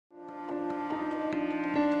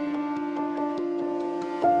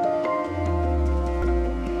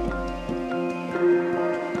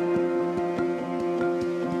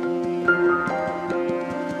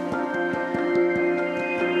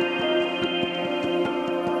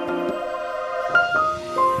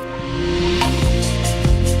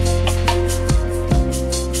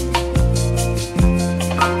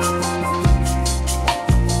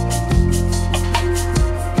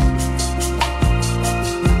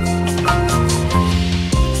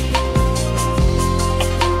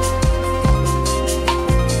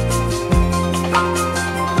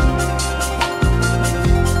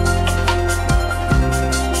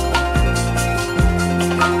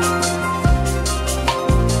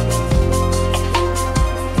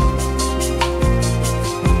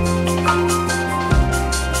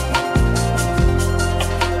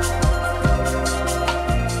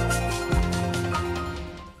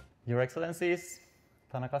Excellencies,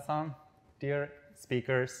 Tanaka-san, dear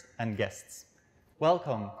speakers and guests,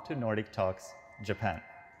 welcome to Nordic Talks Japan.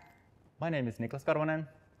 My name is Niklas Karvonen.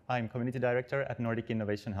 I'm Community Director at Nordic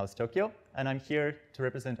Innovation House Tokyo, and I'm here to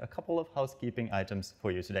represent a couple of housekeeping items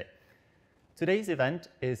for you today. Today's event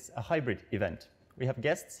is a hybrid event. We have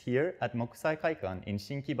guests here at Mokusai Kaikan in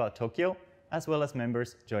Shinkiba, Tokyo, as well as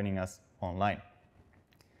members joining us online.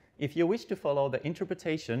 If you wish to follow the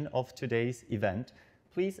interpretation of today's event,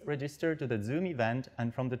 please register to the Zoom event,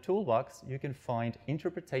 and from the toolbox you can find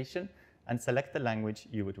interpretation and select the language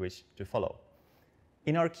you would wish to follow.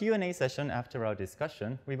 In our Q&A session after our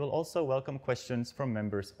discussion, we will also welcome questions from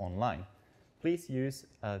members online. Please use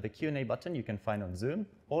the Q&A button you can find on Zoom,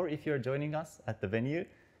 or if you're joining us at the venue,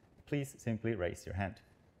 please simply raise your hand.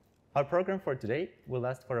 Our program for today will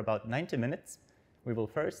last for about 90 minutes. We will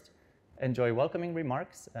first enjoy welcoming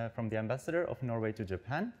remarks from the Ambassador of Norway to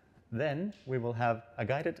Japan. Then we will have a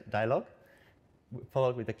guided dialogue,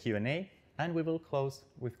 followed with a Q&A, and we will close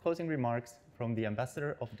with closing remarks from the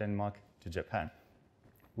Ambassador of Denmark to Japan.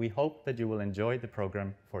 We hope that you will enjoy the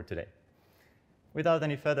program for today. Without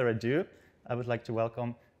any further ado, I would like to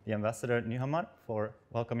welcome the Ambassador Nyhamar for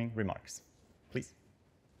welcoming remarks. Please.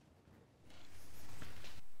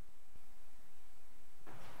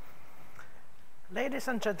 Ladies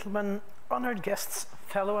and gentlemen, honored guests,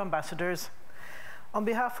 fellow ambassadors, on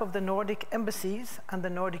behalf of the Nordic embassies and the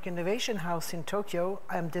Nordic Innovation House in Tokyo,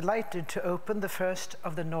 I am delighted to open the first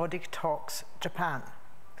of the Nordic Talks Japan.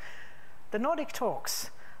 The Nordic Talks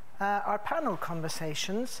are panel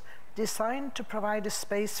conversations designed to provide a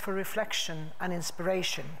space for reflection and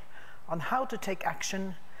inspiration on how to take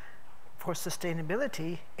action for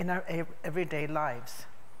sustainability in our everyday lives.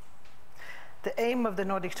 The aim of the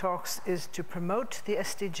Nordic Talks is to promote the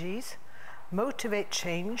SDGs, motivate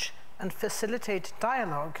change, and facilitate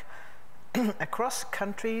dialogue across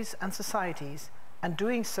countries and societies, and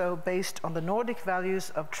doing so based on the Nordic values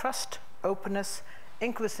of trust, openness,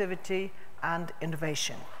 inclusivity, and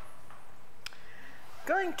innovation.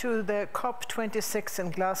 Going to the COP26 in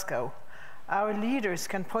Glasgow, our leaders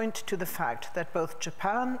can point to the fact that both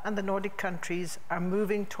Japan and the Nordic countries are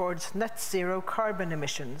moving towards net zero carbon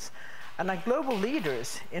emissions and are global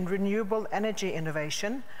leaders in renewable energy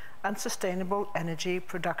innovation and sustainable energy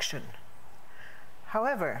production.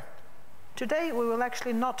 However, today we will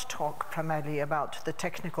actually not talk primarily about the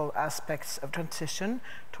technical aspects of transition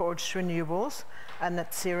towards renewables and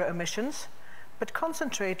net zero emissions, but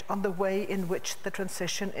concentrate on the way in which the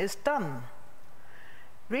transition is done.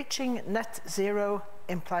 Reaching net zero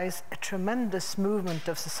implies a tremendous movement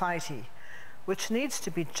of society, which needs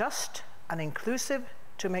to be just and inclusive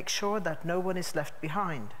to make sure that no one is left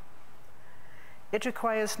behind. It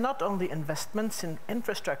requires not only investments in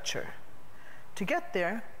infrastructure. To get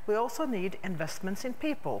there, we also need investments in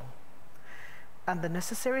people and the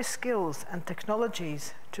necessary skills and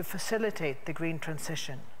technologies to facilitate the green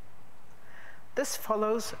transition. This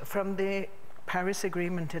follows from the Paris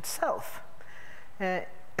Agreement itself. It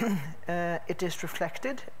is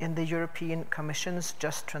reflected in the European Commission's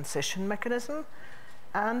Just Transition mechanism,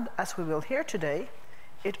 and as we will hear today,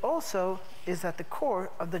 it also is at the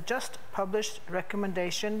core of the just published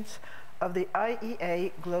recommendations of the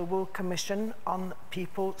IEA Global Commission on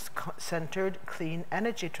People-Centered Clean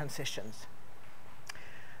Energy Transitions.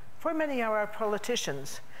 For many of our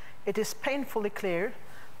politicians, it is painfully clear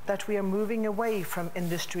that we are moving away from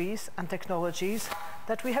industries and technologies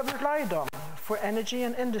that we have relied on for energy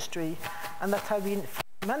and industry and that have been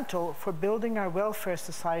fundamental for building our welfare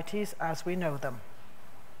societies as we know them.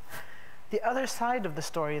 The other side of the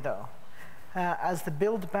story, though, as the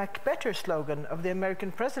Build Back Better slogan of the American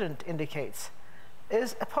president indicates,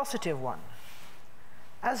 is a positive one.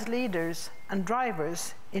 As leaders and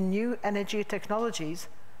drivers in new energy technologies,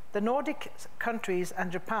 the Nordic countries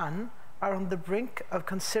and Japan are on the brink of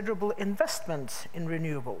considerable investments in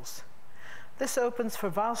renewables. This opens for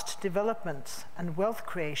vast developments and wealth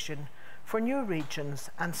creation for new regions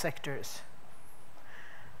and sectors.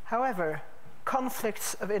 However,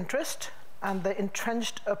 conflicts of interest and the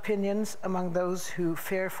entrenched opinions among those who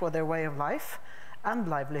fear for their way of life and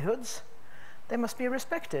livelihoods, they must be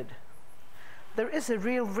respected. There is a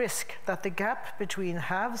real risk that the gap between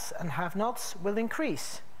haves and have-nots will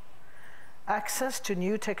increase. Access to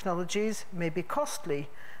new technologies may be costly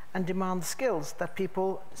and demand skills that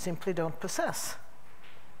people simply don't possess.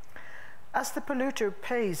 As the polluter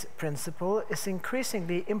pays principle is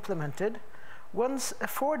increasingly implemented, once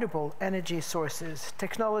affordable energy sources,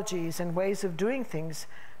 technologies, and ways of doing things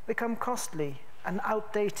become costly and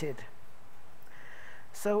outdated.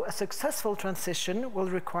 So a successful transition will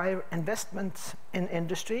require investments in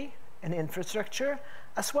industry, in infrastructure,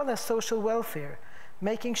 as well as social welfare,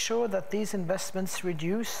 making sure that these investments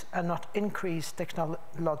reduce and not increase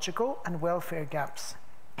technological and welfare gaps.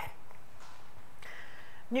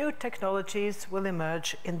 New technologies will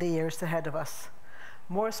emerge in the years ahead of us.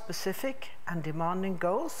 More specific and demanding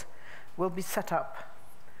goals will be set up.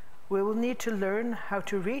 We will need to learn how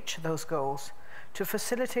to reach those goals, to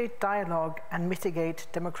facilitate dialogue and mitigate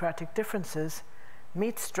democratic differences,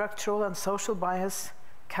 meet structural and social bias,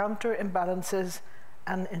 counter imbalances,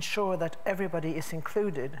 and ensure that everybody is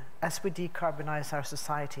included as we decarbonize our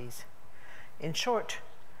societies. In short,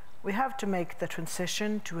 we have to make the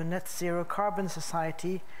transition to a net zero carbon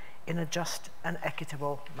society in a just and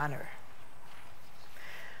equitable manner.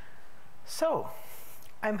 So,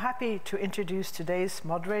 I'm happy to introduce today's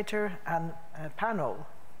moderator and panel.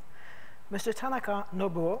 Mr. Tanaka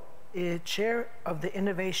Nobuo is chair of the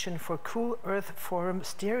Innovation for Cool Earth Forum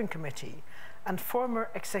Steering Committee and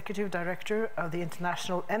former executive director of the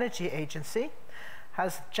International Energy Agency,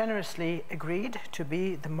 has generously agreed to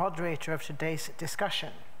be the moderator of today's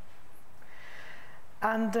discussion.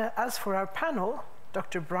 And as for our panel,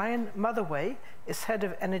 Dr. Brian Motherway is head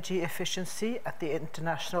of energy efficiency at the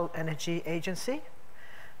International Energy Agency.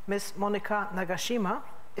 Ms. Monica Nagashima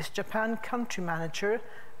is Japan country manager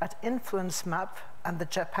at InfluenceMap and the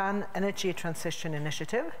Japan Energy Transition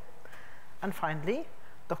Initiative. And finally,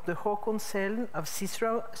 Dr. Håkon Sælen of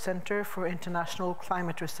CICERO Center for International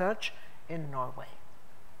Climate Research in Norway.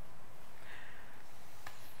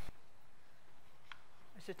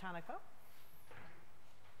 Mr. Tanaka,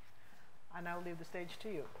 I now leave the stage to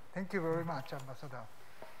you. Thank you very much, Ambassador.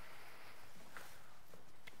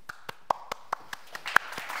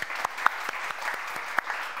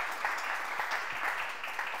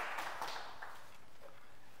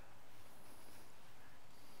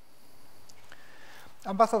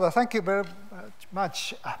 Ambassador, thank you very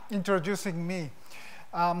much introducing me.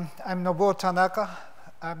 I'm Nobuo Tanaka.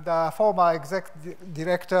 I'm the former executive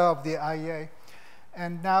director of the IEA,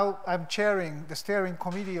 and now I'm chairing the steering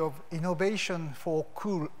committee of Innovation for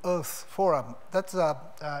Cool Earth Forum. That's an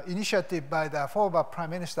initiative by the former Prime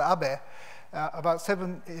Minister Abe about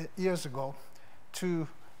 7 years ago to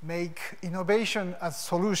make innovation a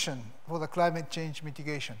solution for the climate change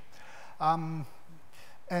mitigation.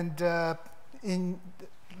 In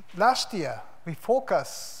last year, we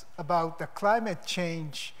focused about the climate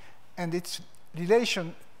change and its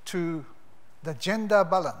relation to the gender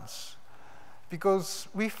balance, because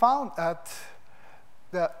we found that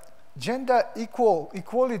the gender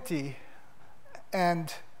equality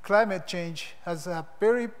and climate change has a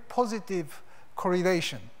very positive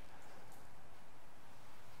correlation.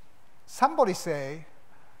 Somebody say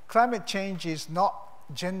climate change is not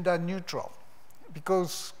gender neutral,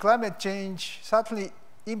 because climate change certainly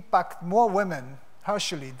impacts more women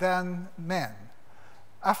harshly than men.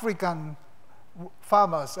 African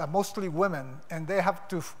farmers are mostly women, and they have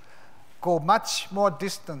to go much more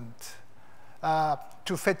distant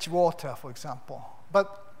to fetch water, for example.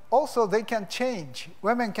 But also they can change,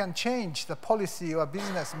 women can change the policy or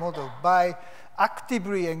business model by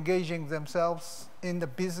actively engaging themselves in the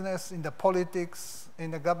business, in the politics,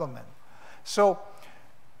 in the government. So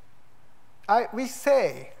we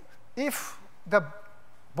say, if the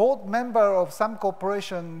board member of some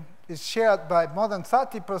corporation is shared by more than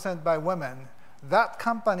 30% by women, that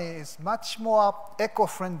company is much more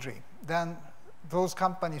eco-friendly than those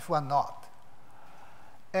companies who are not.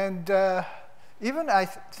 And even I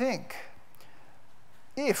think,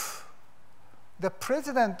 if the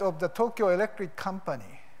president of the Tokyo Electric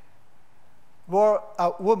Company were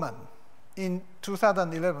a woman in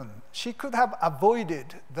 2011, she could have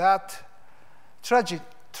avoided that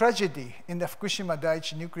tragedy in the Fukushima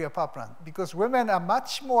Daiichi nuclear power plant, because women are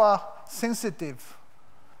much more sensitive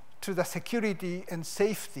to the security and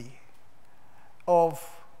safety of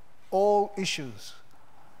all issues.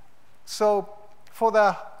 So for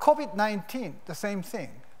the COVID-19, the same thing.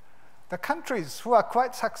 The countries who are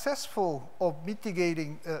quite successful of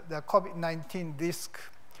mitigating the COVID-19 risk,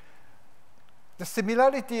 the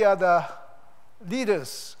similarity are the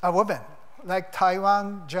leaders are women, like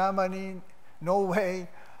Taiwan, Germany, Norway,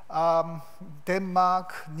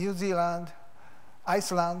 Denmark, New Zealand,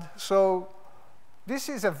 Iceland. So this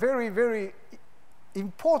is a very, very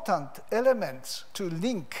important element to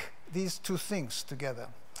link these two things together.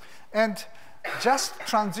 And just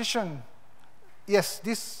transition, yes,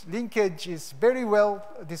 this linkage is very well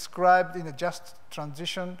described in a just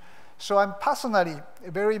transition. So I'm personally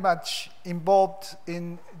very much involved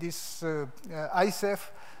in this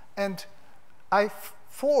ICEF, and I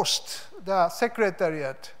forced the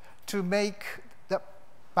secretariat to make the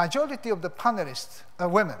majority of the panelists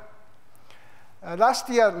women. Last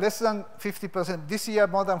year, less than 50%. This year,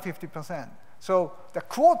 more than 50%. So the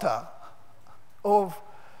quota of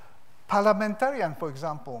parliamentarian, for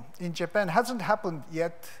example, in Japan hasn't happened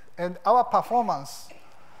yet. And our performance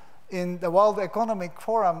in the World Economic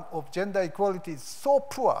Forum of gender equality is so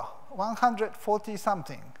poor, 140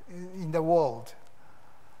 something in the world.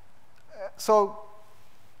 So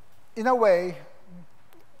in a way,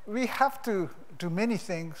 we have to do many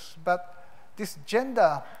things, but this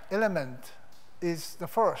gender element is the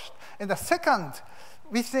first. And the second,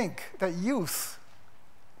 we think that youth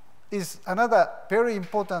is another very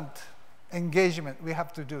important engagement we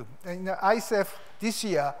have to do. In the ICEF this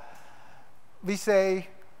year, we say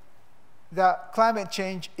that climate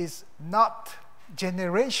change is not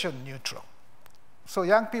generation neutral. So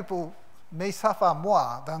young people may suffer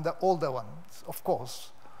more than the older ones, of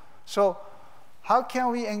course. So how can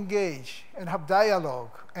we engage and have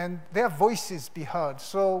dialogue and their voices be heard?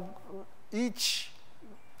 So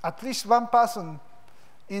at least one person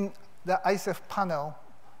in the ICEF panel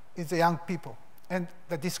is the young people. And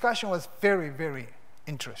the discussion was very, very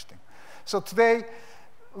interesting. So today,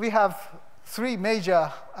 we have three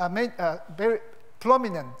major, very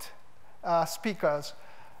prominent speakers.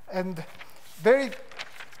 And very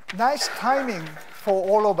nice timing for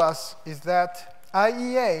all of us is that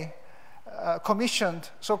IEA commissioned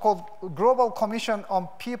so-called Global Commission on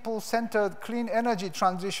People-Centered Clean Energy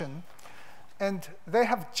Transition. And they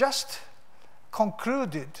have just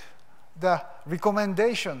concluded the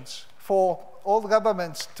recommendations for all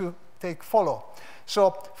governments to follow.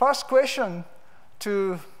 So first question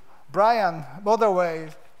to Brian Motherway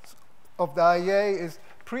of the IEA is,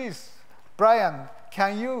 please, Brian,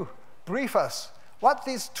 can you brief us what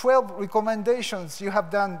these 12 recommendations you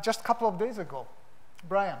have done just a couple of days ago?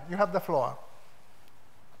 Brian, you have the floor.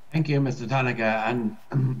 Thank you, Mr. Tanaka,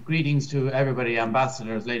 and greetings to everybody,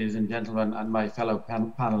 ambassadors, ladies and gentlemen, and my fellow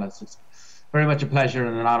panelists. It's very much a pleasure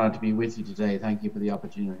and an honor to be with you today. Thank you for the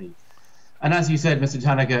opportunity. And as you said, Mr.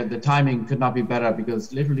 Tanaka, the timing could not be better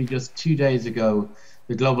because literally just 2 days ago,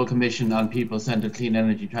 the Global Commission on People-Centered Clean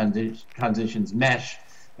Energy Transitions met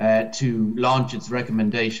to launch its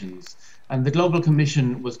recommendations. And the Global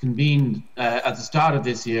Commission was convened at the start of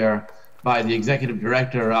this year by the Executive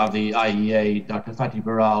Director of the IEA, Dr. Fatih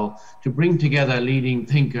Birol, to bring together leading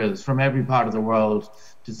thinkers from every part of the world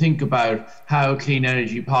to think about how clean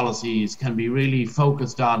energy policies can be really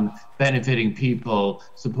focused on benefiting people,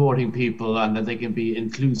 supporting people, and that they can be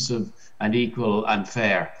inclusive and equal and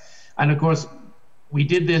fair. And of course, we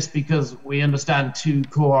did this because we understand two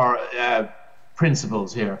core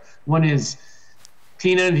principles here. One is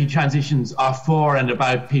clean energy transitions are for and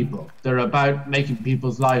about people. They're about making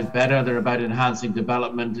people's lives better. They're about enhancing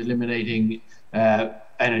development, eliminating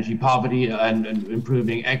energy poverty and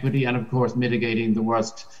improving equity, and of course mitigating the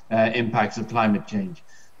worst impacts of climate change.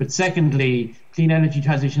 But secondly, clean energy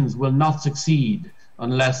transitions will not succeed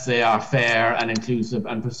unless they are fair and inclusive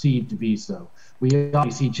and perceived to be so. We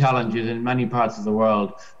see challenges in many parts of the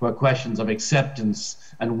world where questions of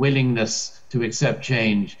acceptance and willingness to accept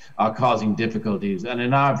change are causing difficulties. And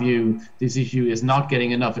in our view, this issue is not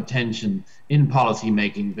getting enough attention in policy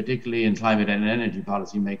making, particularly in climate and energy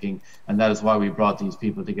policy making, and that is why we brought these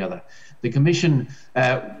people together. The Commission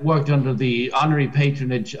worked under the honorary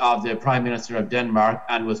patronage of the Prime Minister of Denmark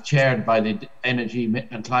and was chaired by the Energy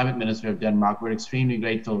and Climate Minister of Denmark. We're extremely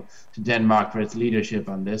grateful to Denmark for its leadership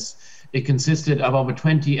on this. It consisted of over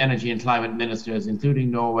 20 energy and climate ministers,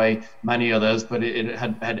 including Norway, many others, but it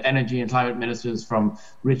had energy and climate ministers from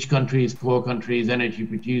rich countries, poor countries, energy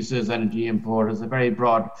producers, energy importers, a very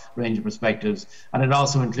broad range of perspectives. And it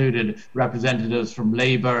also included representatives from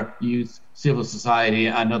labour, youth, civil society,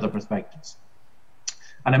 and other perspectives.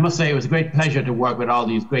 And I must say it was a great pleasure to work with all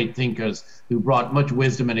these great thinkers who brought much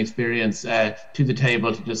wisdom and experience to the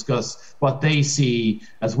table to discuss what they see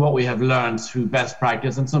as what we have learned through best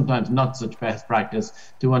practice and sometimes not such best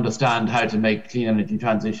practice to understand how to make clean energy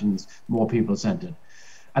transitions more people-centered.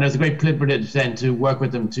 And it was a great privilege then to work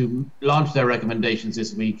with them to launch their recommendations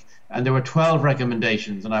this week. And there were 12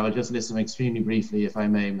 recommendations, and I will just list them extremely briefly, if I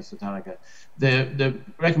may, Mr. Tanaka. The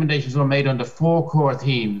recommendations were made under 4 core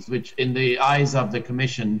themes, which in the eyes of the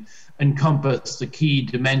Commission encompass the key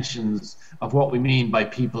dimensions of what we mean by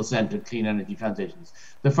people-centered clean energy transitions.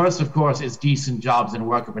 The first, of course, is decent jobs and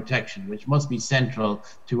worker protection, which must be central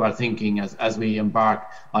to our thinking as we embark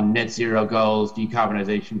on net zero goals,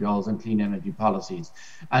 decarbonisation goals, and clean energy policies.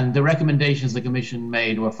 And the recommendations the Commission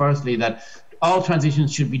made were firstly that all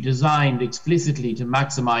transitions should be designed explicitly to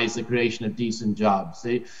maximize the creation of decent jobs,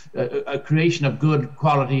 a creation of good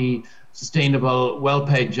quality sustainable,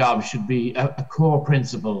 well-paid jobs should be a core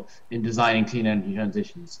principle in designing clean energy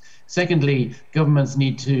transitions. Secondly, governments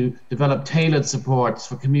need to develop tailored supports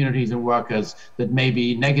for communities and workers that may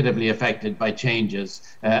be negatively affected by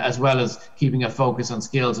changes, as well as keeping a focus on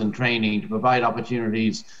skills and training to provide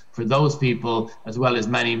opportunities for those people, as well as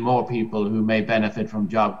many more people who may benefit from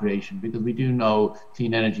job creation, because we do know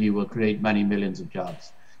clean energy will create many millions of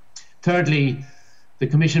jobs. Thirdly, the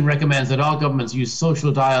Commission recommends that all governments use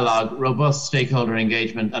social dialogue, robust stakeholder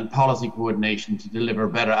engagement and policy coordination to deliver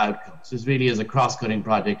better outcomes. This really is a cross-cutting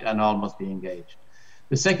project and all must be engaged.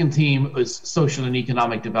 The second theme is social and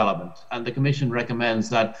economic development, and the Commission recommends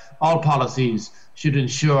that all policies should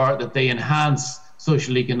ensure that they enhance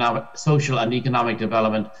social and economic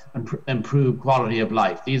development and improve quality of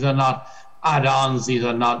life. These are not add-ons, these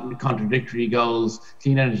are not contradictory goals.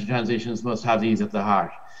 Clean energy transitions must have these at the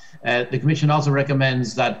heart. The Commission also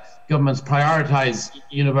recommends that governments prioritise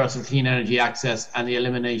universal clean energy access and the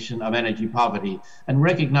elimination of energy poverty, and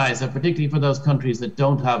recognise that particularly for those countries that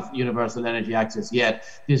don't have universal energy access yet,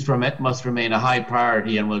 this must remain a high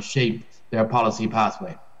priority and will shape their policy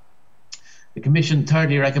pathway. The Commission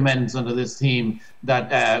thirdly recommends under this theme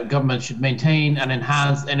that governments should maintain and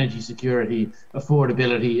enhance energy security,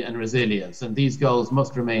 affordability and resilience, and these goals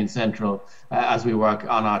must remain central as we work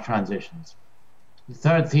on our transitions. The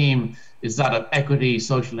third theme is that of equity,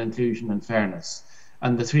 social inclusion and fairness.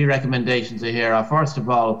 And the three recommendations here are, first of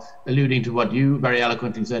all, alluding to what you very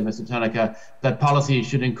eloquently said, Mr. Tanaka, that policies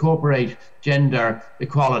should incorporate gender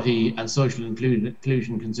equality and social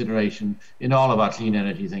inclusion consideration in all of our clean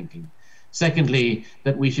energy thinking. Secondly,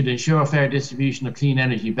 that we should ensure a fair distribution of clean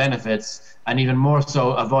energy benefits, and even more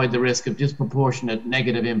so, avoid the risk of disproportionate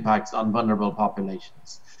negative impacts on vulnerable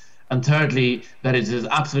populations. And thirdly, that it is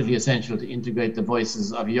absolutely essential to integrate the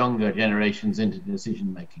voices of younger generations into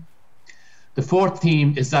decision making. The fourth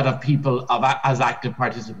theme is that of people as active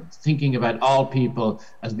participants, thinking about all people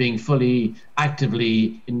as being fully,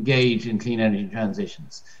 actively engaged in clean energy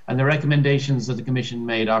transitions. And the recommendations that the Commission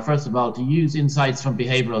made are, first of all, to use insights from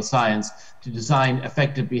behavioural science to design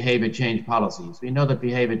effective behaviour change policies. We know that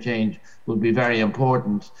behaviour change will be very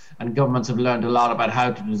important, and governments have learned a lot about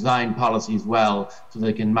how to design policies well so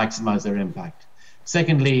they can maximise their impact.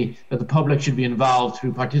 Secondly, that the public should be involved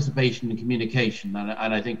through participation and communication,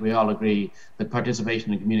 and I think we all agree that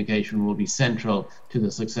participation and communication will be central to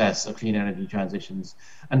the success of clean energy transitions.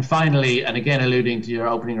 And finally, and again alluding to your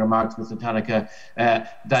opening remarks, Mr. Tanaka,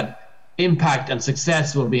 that impact and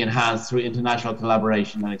success will be enhanced through international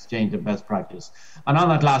collaboration and exchange of best practice. And on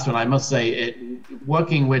that last one, I must say,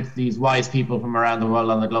 working with these wise people from around the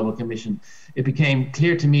world on the Global Commission, it became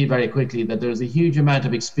clear to me very quickly that there's a huge amount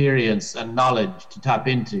of experience and knowledge to tap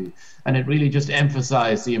into. And it really just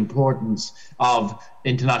emphasized the importance of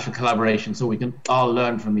international collaboration so we can all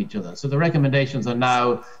learn from each other. So the recommendations are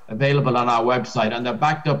now available on our website, and they're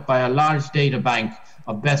backed up by a large data bank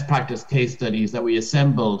of best practice case studies that we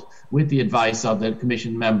assembled with the advice of the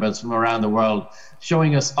Commission members from around the world,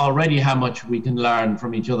 showing us already how much we can learn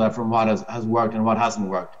from each other from what has worked and what hasn't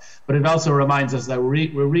worked. But it also reminds us that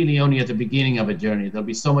we're really only at the beginning of a journey. There'll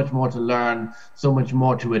be so much more to learn, so much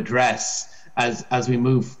more to address as we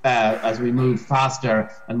move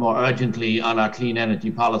faster and more urgently on our clean energy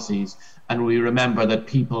policies, and we remember that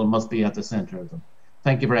people must be at the center of them.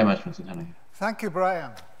 Thank you very much, Mr. Tanaka. Thank you,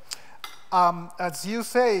 Brian. As you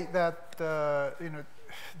say that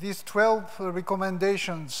these 12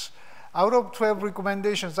 recommendations, out of 12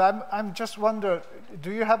 recommendations, I'm just wonder,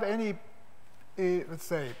 do you have any, let's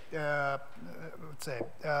say,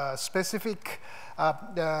 specific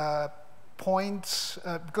points?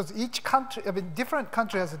 Because each country, I mean, different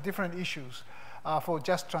country has different issues for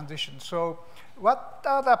just transition. So, what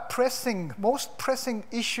are the most pressing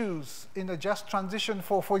issues in the just transition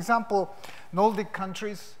for example, Nordic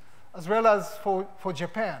countries, as well as for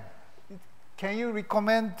Japan? Can you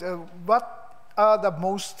recommend what are the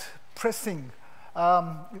most pressing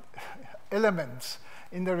elements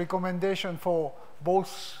in the recommendation for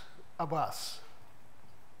both of us?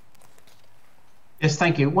 Yes,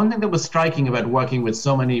 thank you. One thing that was striking about working with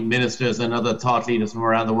so many ministers and other thought leaders from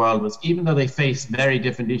around the world was, even though they face very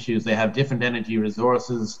different issues, they have different energy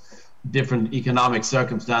resources, different economic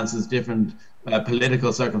circumstances, different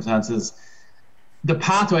political circumstances. The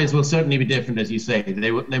pathways will certainly be different, as you say.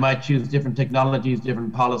 They might choose different technologies,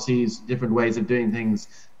 different policies, different ways of doing things,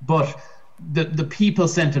 but the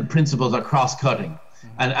people-centered principles are cross-cutting,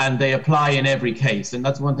 and they apply in every case. And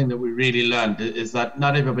that's one thing that we really learned, is that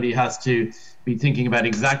not everybody has to be thinking about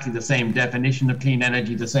exactly the same definition of clean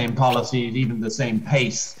energy, the same policies, even the same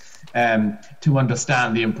pace, to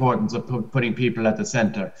understand the importance of putting people at the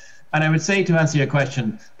center. And I would say, to answer your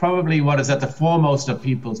question, probably what is at the foremost of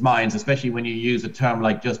people's minds, especially when you use a term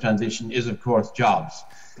like just transition, is of course jobs.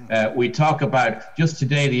 We talk about, just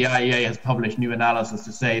today the IEA has published new analysis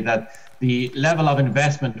to say that the level of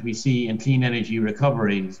investment we see in clean energy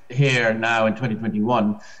recoveries here now in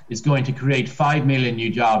 2021 is going to create 5 million new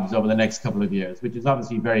jobs over the next couple of years, which is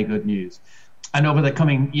obviously very good news. And over the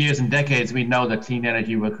coming years and decades, we know that clean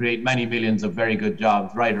energy will create many millions of very good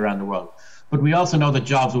jobs right around the world. But we also know that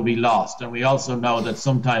jobs will be lost. And we also know that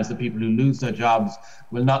sometimes the people who lose their jobs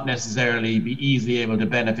will not necessarily be easily able to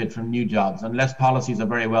benefit from new jobs unless policies are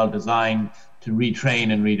very well designed to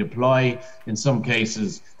retrain and redeploy. In some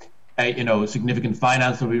cases, significant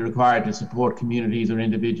finance will be required to support communities or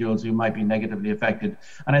individuals who might be negatively affected.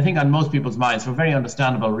 And I think on most people's minds, for a very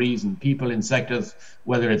understandable reason, people in sectors,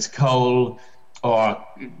 whether it's coal, or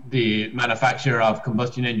the manufacture of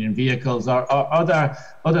combustion engine vehicles, or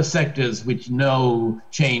other sectors which know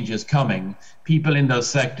change is coming, people in those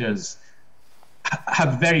sectors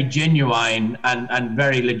have very genuine and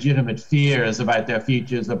very legitimate fears about their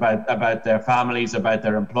futures, about their families, about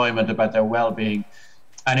their employment, about their well-being.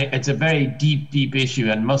 And it's a very deep issue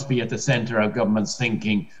and must be at the center of government's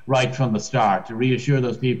thinking right from the start, to reassure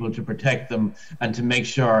those people, to protect them, and to make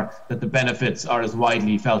sure that the benefits are as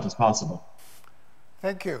widely felt as possible.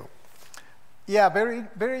 Thank you. Yeah,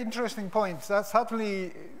 very interesting points. That's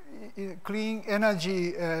certainly clean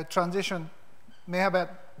energy transition may have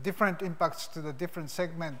different impacts to the different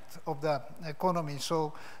segments of the economy.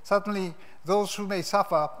 So certainly those who may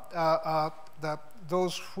suffer are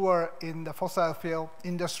those who are in the fossil fuel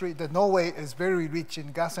industry. Norway is very rich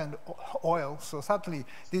in gas and oil, so certainly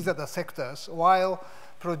these are the sectors. While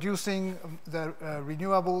producing the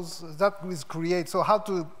renewables, that will create, so how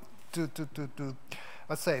to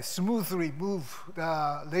let's say, smoothly move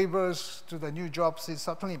the laborers to the new jobs is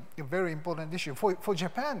certainly a very important issue. For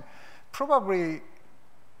Japan, probably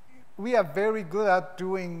we are very good at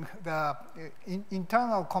doing the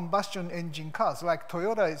internal combustion engine cars, like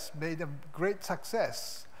Toyota has made a great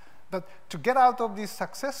success. But to get out of this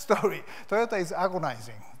success story, Toyota is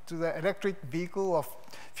agonizing to the electric vehicle or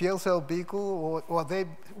fuel cell vehicle, or they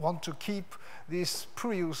want to keep this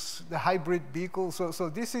Prius, the hybrid vehicle. So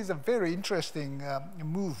this is a very interesting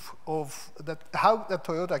move of how the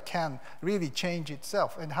Toyota can really change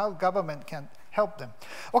itself and how government can help them.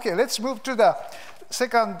 Okay, let's move to the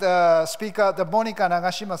second speaker, the Monica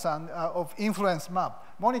Nagashima-san of InfluenceMap.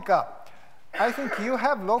 Monica, I think you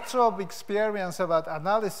have lots of experience about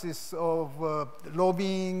analysis of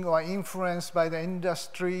lobbying or influence by the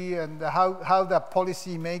industry and how the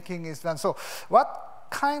policy making is done. So what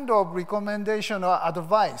kind of recommendation or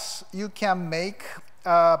advice you can make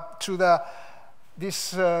to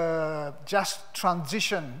this just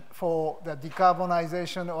transition for the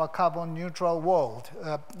decarbonization or carbon neutral world?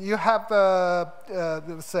 You have,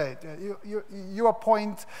 let's say, your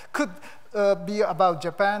point could be about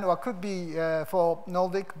Japan or could be for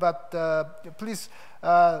Nordic, but please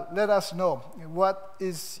let us know what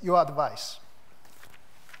is your advice.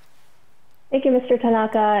 Thank you, Mr.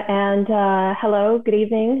 Tanaka, and hello, good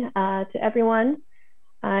evening to everyone,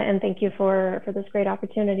 and thank you for this great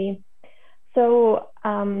opportunity. So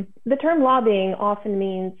the term lobbying often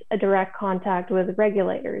means a direct contact with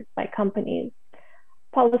regulators by companies.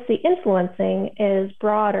 Policy influencing is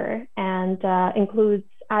broader and includes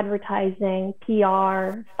advertising,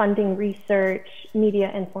 PR, funding research,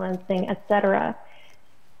 media influencing, etc.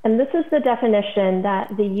 And this is the definition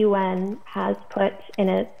that the UN has put in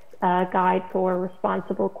its Guide for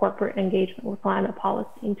Responsible Corporate Engagement with Climate Policy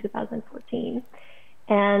in 2014.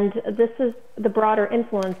 And this is the broader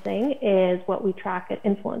influencing is what we track at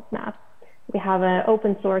InfluenceMap. We have an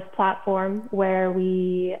open source platform where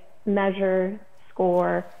we measure,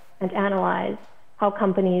 score, and analyze how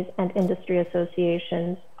companies and industry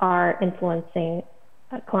associations are influencing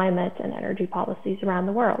climate and energy policies around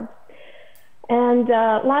the world. And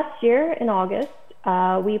last year in August,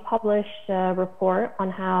 we published a report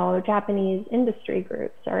on how Japanese industry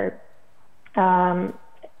groups are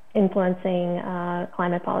influencing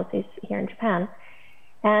climate policies here in Japan.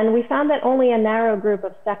 And we found that only a narrow group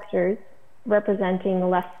of sectors, representing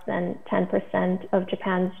less than 10% of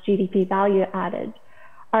Japan's GDP value added,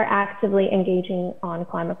 are actively engaging on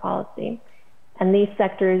climate policy. And these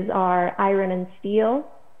sectors are iron and steel,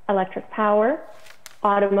 electric power,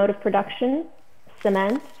 automotive production,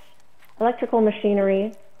 cement, electrical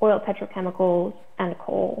machinery, oil, petrochemicals, and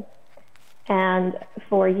coal. And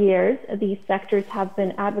for years, these sectors have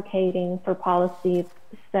been advocating for policies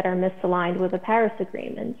that are misaligned with the Paris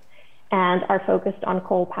Agreement and are focused on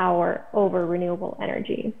coal power over renewable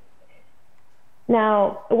energy.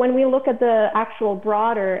 Now, when we look at the actual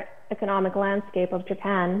broader economic landscape of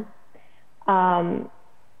Japan,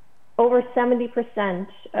 over 70%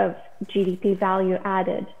 of GDP value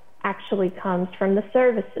added actually comes from the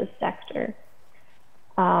services sector,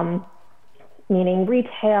 meaning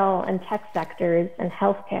retail and tech sectors and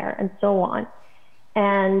healthcare and so on.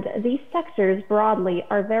 And these sectors broadly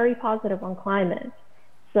are very positive on climate.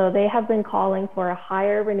 So they have been calling for a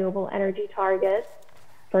higher renewable energy target.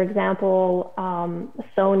 For example,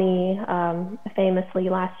 Sony famously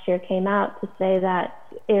last year came out to say that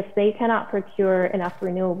if they cannot procure enough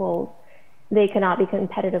renewables, they cannot be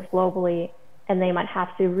competitive globally, and they might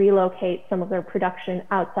have to relocate some of their production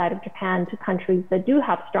outside of Japan to countries that do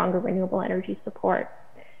have stronger renewable energy support.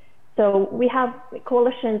 So we have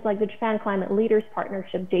coalitions like the Japan Climate Leaders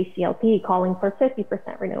Partnership, JCLP, calling for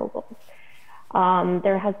 50% renewables.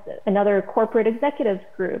 There has another corporate executives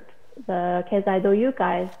group, the Keizai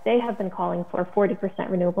Doyukai, they have been calling for a 40%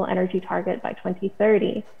 renewable energy target by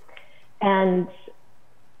 2030. And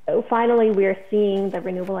finally, we are seeing the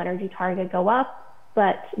renewable energy target go up,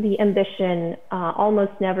 but the ambition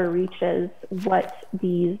almost never reaches what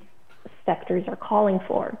these sectors are calling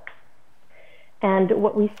for. And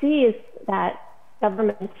what we see is that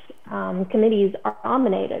government committees are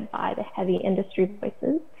dominated by the heavy industry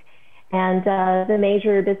voices. And the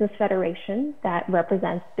major business federation that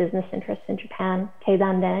represents business interests in Japan,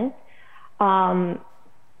 Keidanren,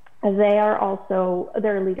 they are also,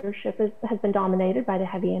 their leadership has been dominated by the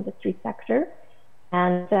heavy industry sector.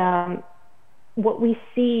 And what we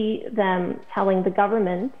see them telling the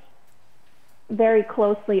government very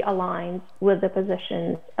closely aligns with the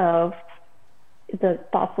positions of the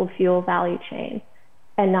fossil fuel value chain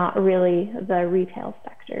and not really the retail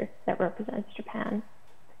sector that represents Japan.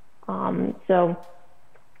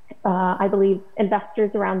 I believe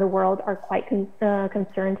investors around the world are quite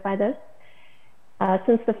concerned by this.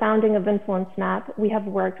 Since the founding of InfluenceMap, we have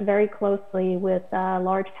worked very closely with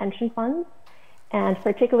large pension funds, and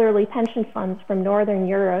particularly pension funds from Northern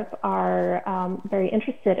Europe are very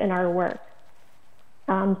interested in our work.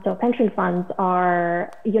 So pension funds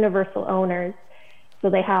are universal owners, so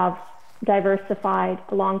they have diversified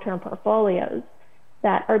long-term portfolios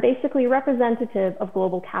that are basically representative of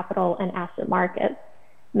global capital and asset markets,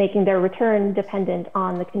 making their return dependent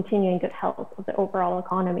on the continuing good health of the overall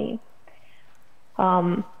economy.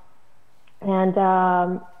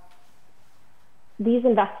 These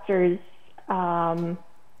investors,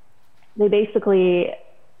 they basically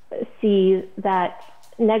see that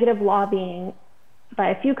negative lobbying by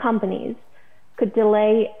a few companies could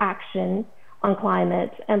delay action on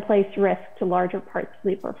climate and place risk to larger parts of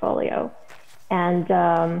the portfolio. And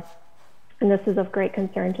this is of great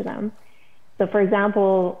concern to them. So for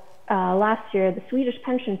example, last year, the Swedish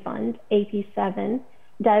pension fund, AP7,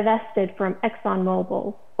 divested from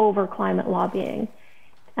ExxonMobil over climate lobbying.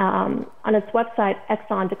 On its website,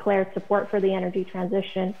 Exxon declared support for the energy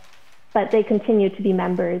transition, but they continue to be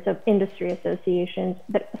members of industry associations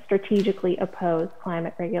that strategically oppose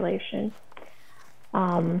climate regulation.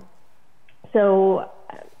 As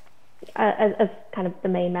kind of the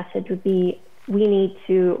main message would be, we need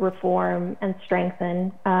to reform and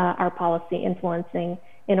strengthen our policy influencing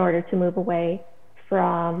in order to move away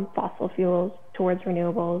from fossil fuels towards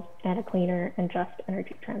renewables and a cleaner and just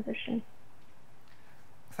energy transition.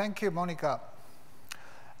 Thank you, Monica.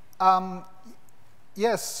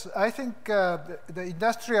 Yes, I think the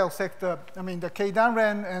industrial sector, I mean, the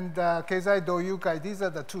Keidanren and Keizai Doyukai, these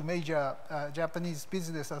are the two major Japanese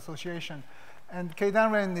business associations. And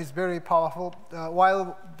Keidanren is very powerful,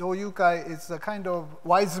 while Doyukai is a kind of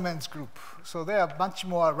wise men's group. So they are much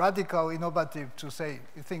more radical, innovative to say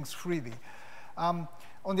things freely.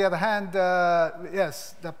 On the other hand,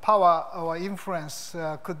 yes, the power or influence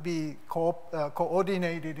could be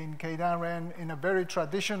coordinated in Keidanren in a very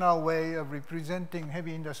traditional way of representing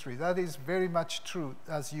heavy industry. That is very much true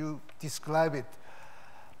as you describe it.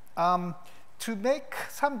 To make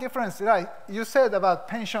some difference, right, you said about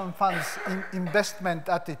pension funds investment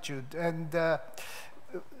attitude, and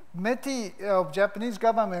many of Japanese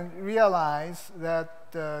government realize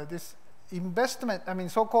that this investment, I mean,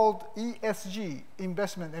 so-called ESG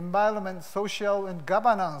investment, environment, social, and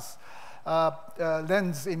governance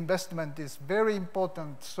lens investment is very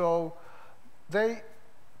important. So they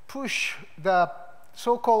push the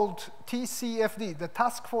so-called TCFD, the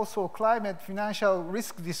Task Force for Climate Financial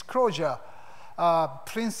Risk Disclosure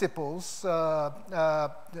principles,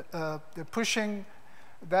 pushing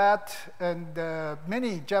that, and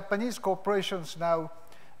many Japanese corporations now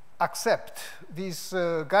accept these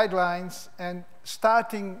guidelines and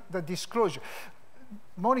starting the disclosure.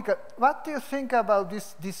 Monica, what do you think about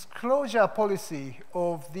this disclosure policy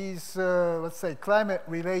of these, let's say,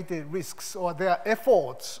 climate-related risks, or their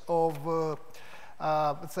efforts of,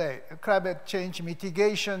 let's say, climate change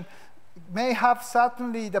mitigation may have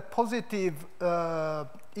certainly the positive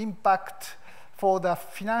impact for the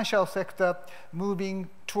financial sector moving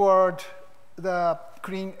toward the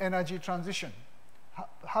clean energy transition?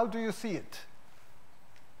 How do you see it?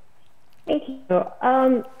 Thank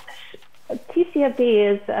you.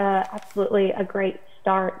 TCFD is absolutely a great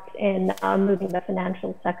start in moving the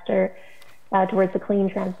financial sector towards a clean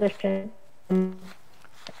transition.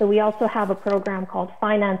 So we also have a program called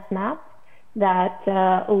InfluenceMap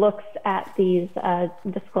that looks at these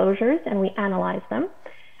disclosures, and we analyze them.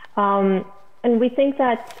 And we think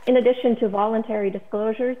that in addition to voluntary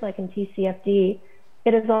disclosures like in TCFD,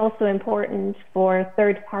 it is also important for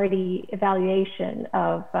third-party evaluation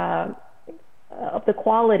of the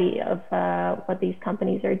quality of what these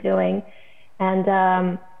companies are doing. And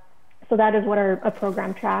so that is what our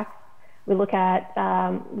program tracks. We look at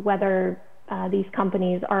whether these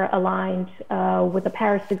companies are aligned with the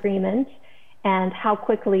Paris Agreement and how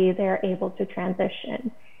quickly they're able to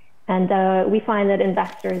transition. And we find that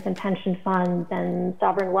investors and pension funds and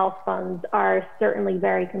sovereign wealth funds are certainly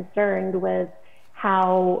very concerned with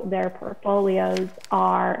how their portfolios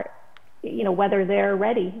are, you know, whether they're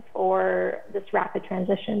ready for this rapid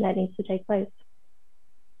transition that needs to take place.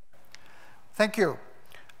 Thank you.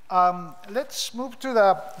 Let's move to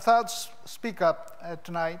the third speaker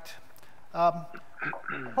tonight.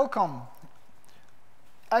 Håkon,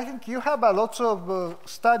 I think you have a lot of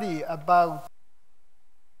study about,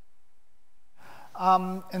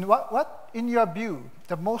 and what, in your view,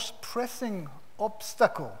 the most pressing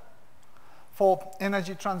obstacle for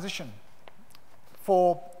energy transition,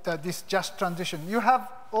 for this just transition? You have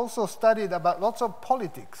also studied about lots of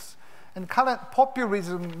politics, and current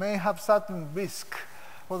populism may have certain risk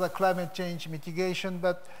for the climate change mitigation,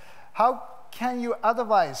 but how can you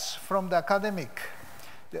advise from the academic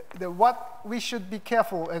what we should be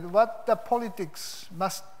careful and what the politics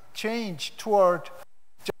must change toward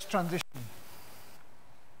just transition?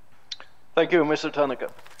 Thank you, Mr. Tanaka.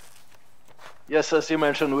 Yes, as you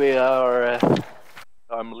mentioned,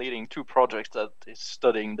 I'm leading two projects that is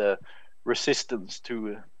studying the resistance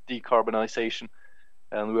to decarbonization,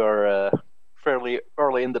 and we are fairly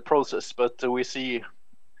early in the process, but we see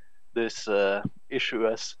this issue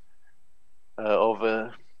as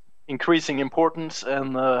of increasing importance,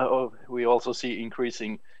 and we also see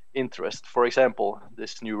increasing interest. For example,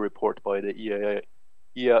 this new report by the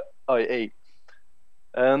EIA.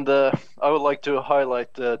 And I would like to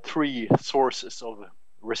highlight three sources of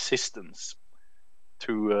resistance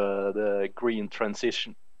to the green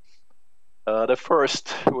transition. The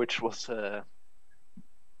first, which was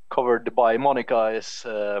covered by Monica, is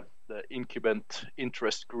the incubant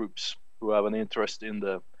interest groups who have an interest in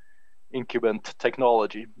the incubant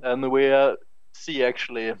technology. And we see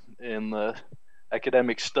actually in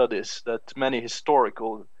academic studies that many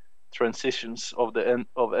historical transitions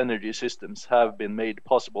of energy systems have been made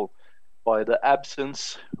possible by the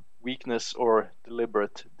absence, weakness, or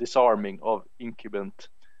deliberate disarming of incubant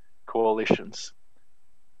coalitions.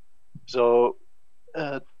 So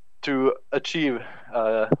to achieve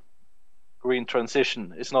green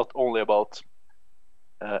transition is not only about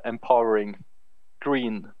empowering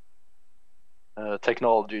green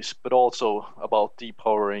technologies, but also about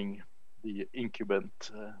depowering the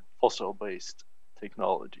incubant fossil-based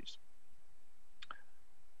technologies.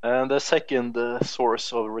 And the second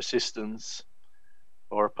source of resistance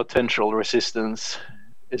or potential resistance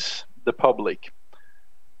is the public.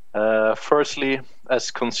 Firstly, as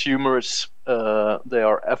consumers, they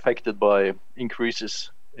are affected by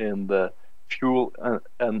increases in the fuel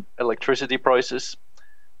and electricity prices,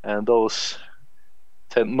 and those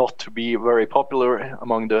tend not to be very popular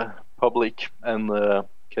among the public and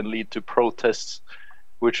can lead to protests,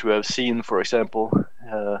 which we have seen, for example,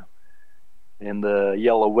 in the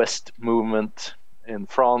Yellow Vest movement in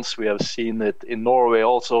France. We have seen it in Norway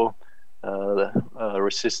also. The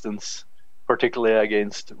resistance, particularly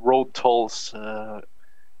against road tolls,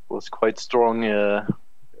 was quite strong a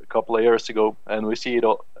couple of years ago, and we see it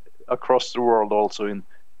across the world also in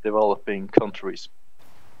developing countries.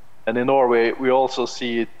 And in Norway, we also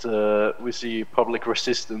see it. We see public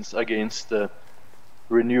resistance against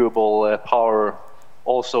renewable power,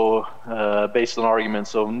 also based on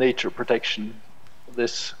arguments of nature protection.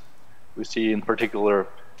 This we see in particular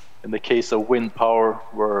in the case of wind power,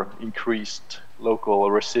 where increased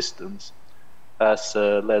local resistance has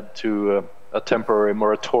led to a temporary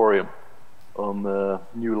moratorium on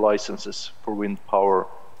new licenses for wind power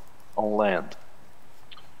on land.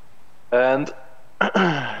 And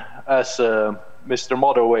as Mr.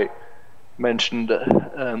 Motherway mentioned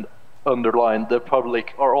and underlined, the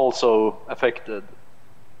public are also affected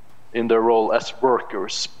in their role as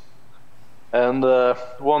workers. And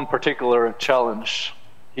one particular challenge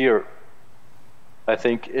here, I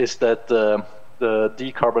think, is that the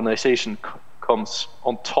decarbonization comes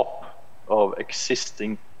on top of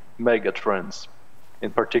existing megatrends,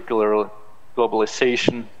 in particular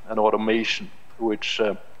globalization and automation, which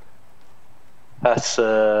has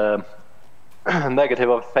a negative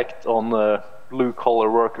effect on blue-collar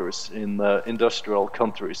workers in industrial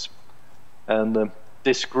countries. And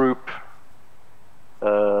this group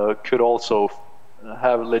could also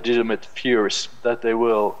have legitimate fears that they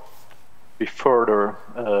will be further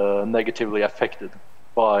negatively affected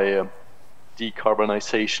by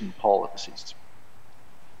decarbonization policies.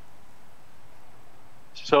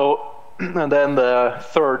 So, and then the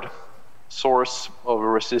third source of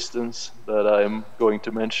resistance that I'm going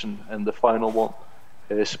to mention, and the final one,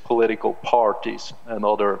 is political parties and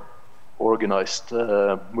other organized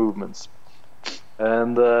movements.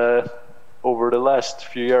 And over the last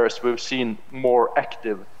few years, we've seen more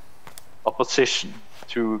active opposition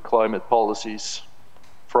to climate policies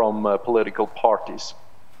from political parties,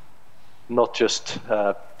 not just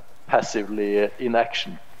passively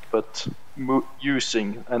inaction, but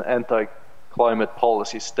using an anti-climate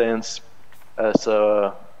policy stance as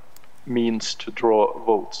a means to draw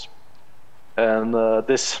votes. And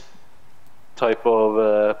this type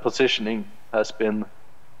of positioning has been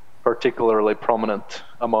particularly prominent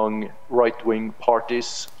among right-wing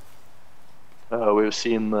parties. We've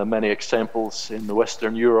seen many examples in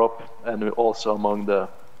Western Europe, and also among the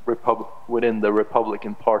within the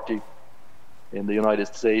Republican Party in the United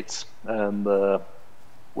States, and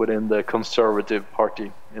within the Conservative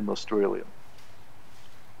Party in Australia.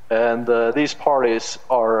 And these parties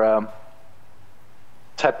are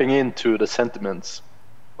tapping into the sentiments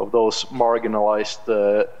of those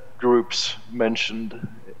marginalized groups mentioned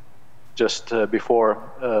just before,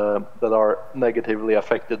 that are negatively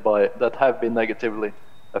affected by, that have been negatively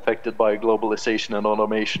affected by globalization and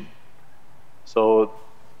automation. So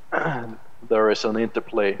there is an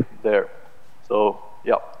interplay there. So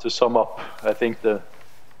yeah, to sum up, I think the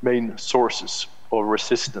main sources of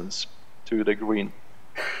resistance to the green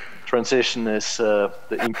transition is the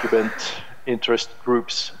incumbent interest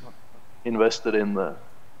groups invested in the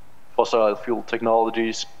fossil fuel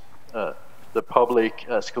technologies, the public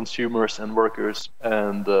as consumers and workers,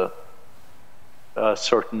 and a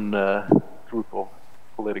certain group of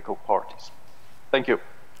political parties. Thank you.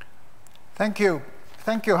 Thank you.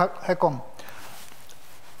 Thank you, Håkon.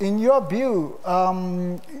 In your view,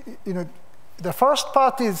 you know, the first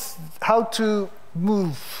part is how to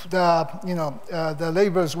move the, the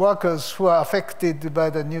laborers, workers who are affected by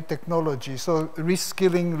the new technology. So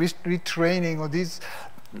reskilling, retraining, or these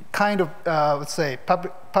kind of, let's say,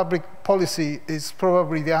 public policy is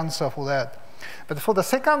probably the answer for that. But for the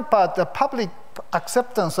second part, the public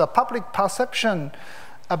acceptance or public perception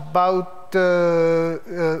about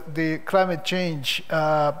the climate change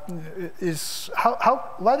is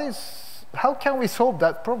how can we solve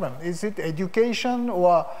that problem? Is it education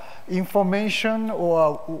or information,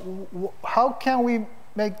 or how can we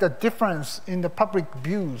make the difference in the public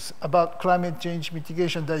views about climate change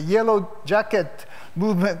mitigation? The yellow jacket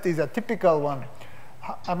movement is a typical one.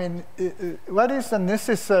 I mean, what is the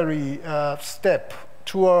necessary step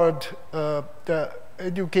toward the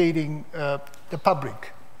educating the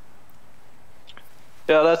public?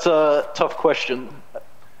 Yeah, that's a tough question.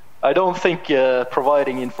 I don't think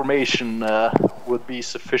providing information would be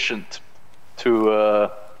sufficient to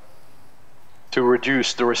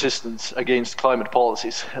reduce the resistance against climate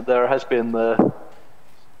policies. There has been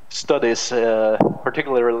studies,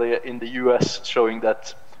 particularly in the US, showing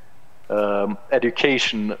that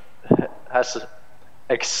education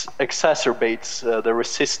exacerbates the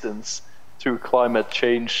resistance to climate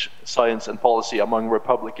change, science and policy among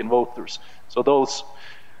Republican voters. So those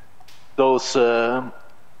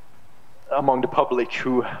among the public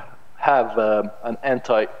who have an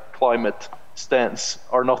anti-climate stance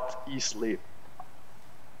are not easily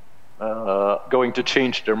going to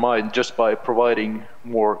change their mind just by providing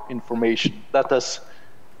more information. That is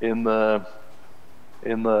in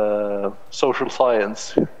social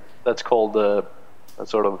science, that's called a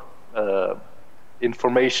sort of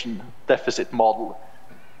information deficit model,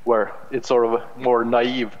 where it's sort of a more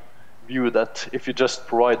naive view that if you just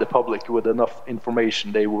provide the public with enough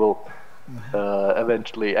information, they will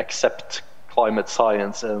eventually accept climate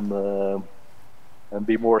science and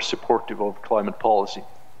be more supportive of climate policy.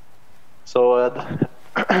 So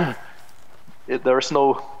there's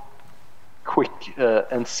no quick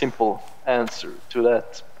and simple answer to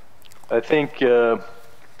that. I think to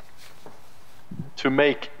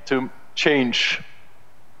change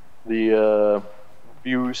the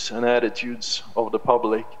views and attitudes of the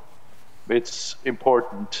public, it's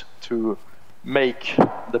important to make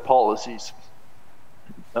the policies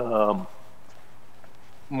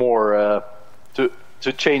more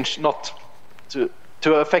to change, not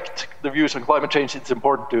to affect the views on climate change. It's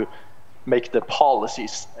important to make the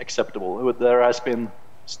policies acceptable. There has been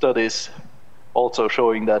studies also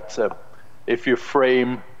showing that if you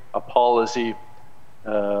frame a policy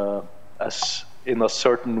as in a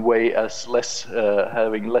certain way as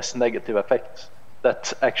having less negative effects,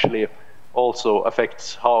 that actually also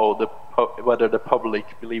affects how whether the public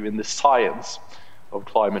believe in the science of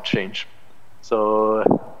climate change. So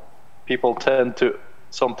people tend to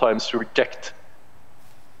sometimes reject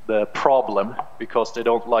the problem because they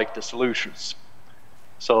don't like the solutions.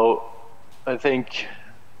 So I think,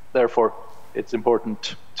 therefore, it's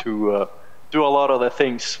important to do a lot of the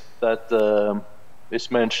things that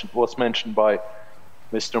was mentioned by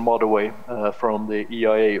Mr. Motherway from the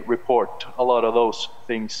EIA report. A lot of those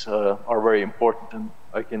things are very important, and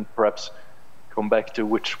I can perhaps come back to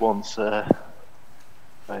which ones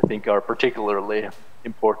I think are particularly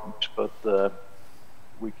important, but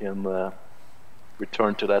we can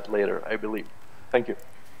return to that later, I believe. Thank you.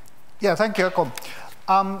 Yeah, thank you, Håkon.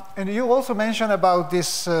 And you also mentioned about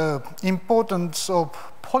this importance of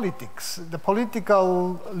politics, the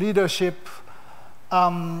political leadership,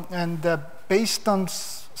 and based on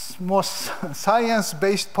more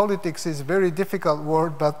science-based politics is a very difficult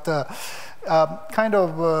word, but kind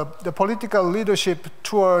of the political leadership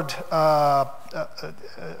toward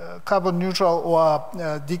carbon neutral or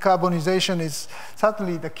decarbonization is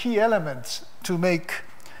certainly the key elements to make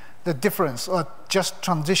the difference or just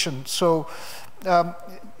transition. So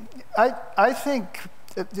I think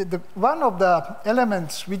one of the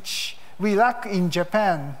elements which we lack in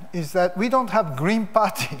Japan is that we don't have Green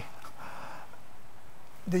Party.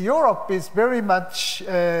 The Europe is very much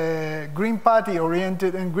Green Party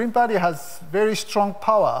oriented, and Green Party has very strong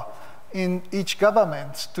power in each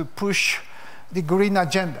government to push the green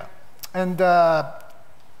agenda. And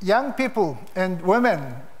young people and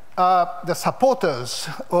women are the supporters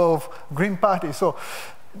of Green Party. So,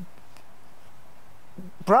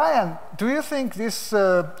 Brian, do you think this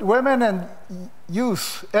women and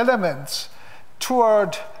youth elements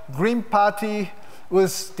toward Green Party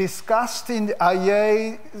was discussed in the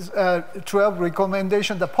IEA 12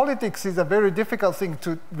 recommendation? The politics is a very difficult thing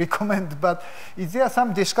to recommend, but is there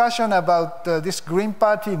some discussion about this Green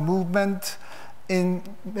Party movement in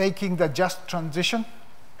making the just transition?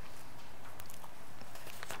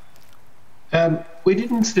 We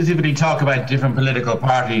didn't specifically talk about different political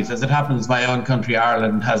parties. As it happens, my own country,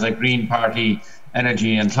 Ireland, has a Green Party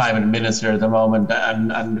energy and climate minister at the moment,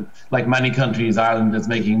 and like many countries, Ireland is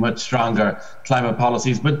making much stronger climate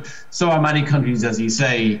policies, but so are many countries, as you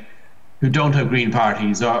say, who don't have green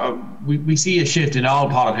parties. We see a shift in all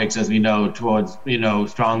politics, as we know, towards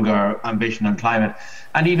stronger ambition on climate.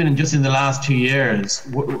 And even just in the last 2 years,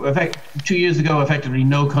 2 years ago, effectively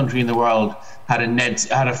no country in the world had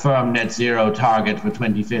a firm net zero target for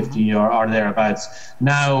 2050 or thereabouts.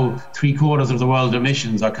 Now, 3/4 of the world's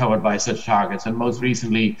emissions are covered by such targets, and most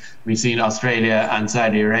recently we've seen Australia and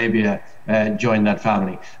Saudi Arabia join that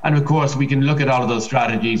family. And of course, we can look at all of those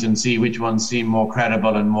strategies and see which ones seem more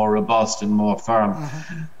credible and more robust and more firm.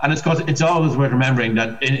 And of course, it's always worth remembering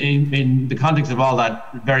that in the context of all that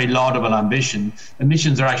very laudable ambition,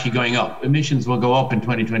 emissions are actually going up. Emissions will go up in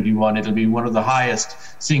 2021. It'll be one of the highest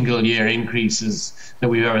single-year increases that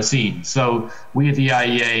we've ever seen. So we at the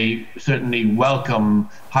IEA certainly welcome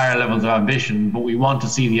higher levels of ambition, but we want to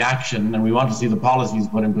see the action and we want to see the policies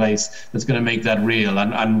put in place that's going to make that real,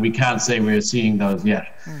 and we can't say we're seeing those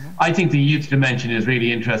yet. I think the youth dimension is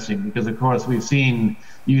really interesting because, of course, we've seen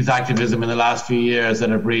youth activism in the last few years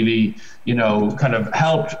that have really, kind of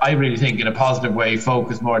helped, I really think, in a positive way,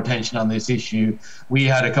 focus more attention on this issue. We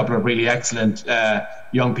had a couple of really excellent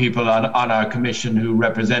young people on our commission who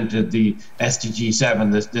represented the SDG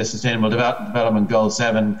 7, the Sustainable Development Goal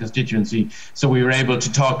 7 constituency. So we were able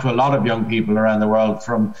to talk to a lot of young people around the world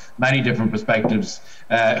from many different perspectives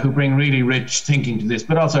who bring really rich thinking to this,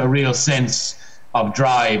 but also a real sense of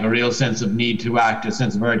drive, a real sense of need to act, a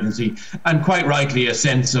sense of urgency, and quite rightly a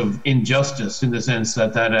sense of injustice, in the sense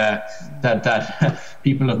that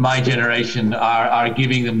people of my generation are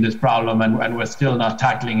giving them this problem, and we're still not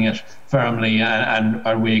tackling it firmly,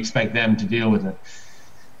 and we expect them to deal with it.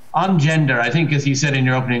 On gender, I think, as you said in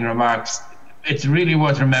your opening remarks, it's really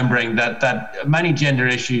worth remembering that many gender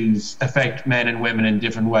issues affect men and women in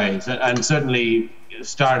different ways, and certainly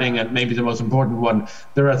starting at maybe the most important one,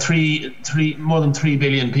 there are more than 3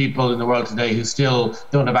 billion people in the world today who still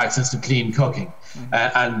don't have access to clean cooking.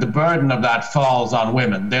 And the burden of that falls on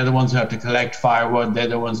women. They're the ones who have to collect firewood. They're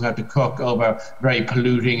the ones who have to cook over very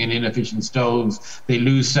polluting and inefficient stoves. They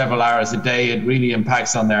lose several hours a day. It really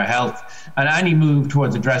impacts on their health. And any move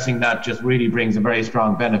towards addressing that just really brings a very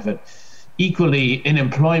strong benefit. Equally, in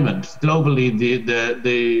employment, globally,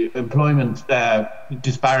 the employment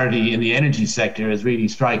disparity in the energy sector is really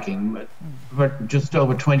striking. But just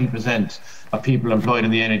over 20% of people employed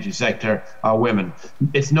in the energy sector are women.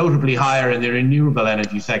 It's notably higher in the renewable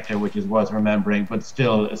energy sector, which is worth remembering, but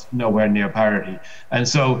still it's nowhere near parity. And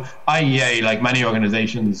so IEA, like many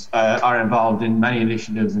organizations, are involved in many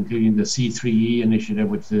initiatives, including the C3E initiative,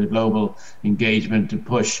 which is a global engagement to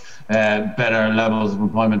push better levels of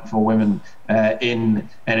employment for women in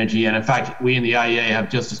energy. And in fact, we in the IEA have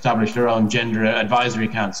just established our own gender advisory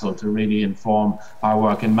council to really inform our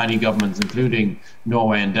work, in many governments, including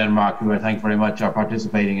Norway and Denmark, who I thank very much are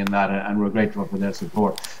participating in that, and we're grateful for their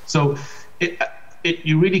support. So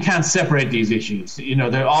you really can't separate these issues. You know,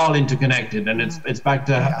 they're all interconnected, and it's back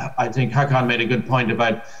to, I think Håkon made a good point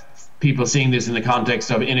about people seeing this in the context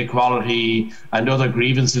of inequality and other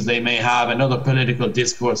grievances they may have and other political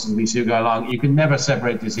discourses we see go along. You can never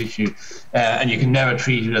separate this issue, and you can never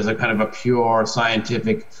treat it as a kind of a pure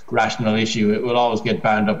scientific, rational issue. It will always get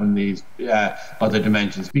bound up in these other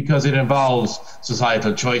dimensions, because it involves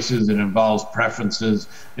societal choices, it involves preferences,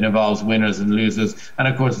 it involves winners and losers. And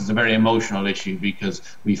of course, it's a very emotional issue, because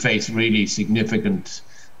we face really significant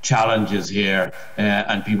challenges here,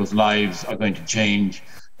 and people's lives are going to change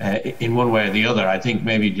in one way or the other. I think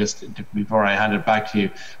maybe just before I hand it back to you,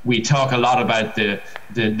 we talk a lot about the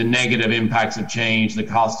negative impacts of change, the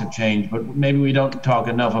cost of change, but maybe we don't talk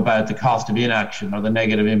enough about the cost of inaction, or the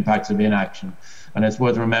negative impacts of inaction. And it's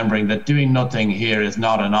worth remembering that doing nothing here is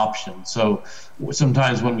not an option. So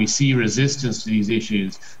sometimes when we see resistance to these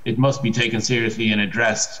issues, it must be taken seriously and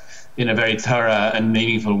addressed in a very thorough and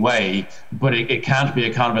meaningful way, but it can't be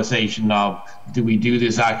a conversation of, do we do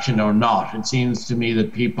this action or not? It seems to me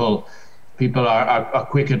that people are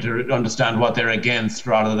quicker to understand what they're against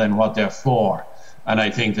rather than what they're for. And I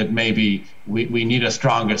think that maybe we need a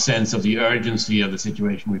stronger sense of the urgency of the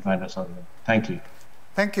situation we find ourselves in. Thank you.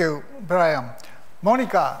 Thank you, Brian.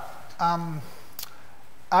 Monica,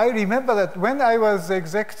 I remember that when I was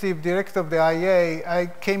executive director of the IEA, I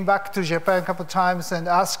came back to Japan a couple of times and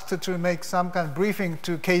asked to make some kind of briefing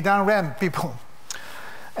to Keidanren people.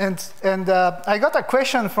 And I got a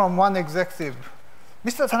question from one executive.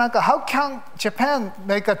 Mr. Tanaka, how can Japan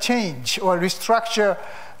make a change or restructure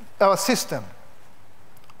our system?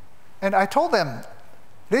 And I told them,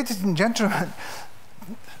 ladies and gentlemen,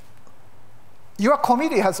 your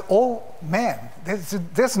committee has all men.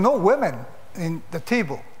 There's no women in the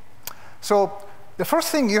table. So the first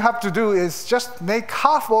thing you have to do is just make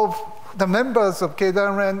half of the members of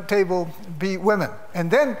Keidanren table be women,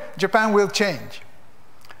 and then Japan will change.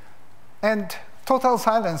 And total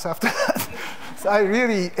silence after that. So I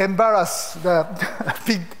really embarrass the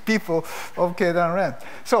big people of Keidanren.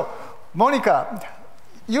 So Monica,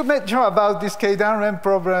 you mentioned about this Keidanren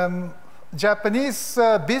program. Japanese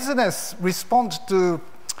business response to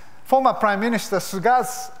former Prime Minister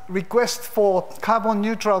Suga's request for carbon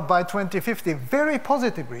neutral by 2050 very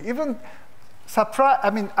positively. Even surprised,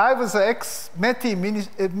 I mean, I was an ex-METI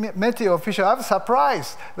official. I was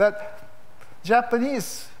surprised that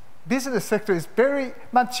Japanese business sector is very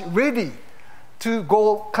much ready to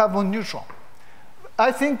go carbon neutral.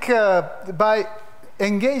 I think by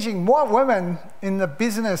engaging more women in the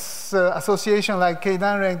business association like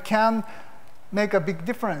Keidanren can make a big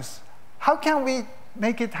difference. How can we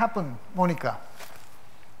make it happen, Monica?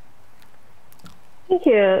 Thank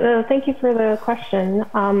you. Thank you for the question.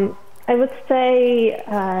 I would say,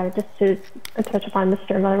 just to touch upon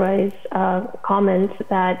Mr. Motherway's comment,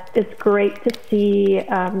 that it's great to see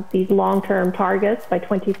these long-term targets by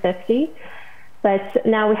 2050, but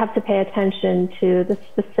now we have to pay attention to the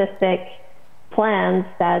specific plans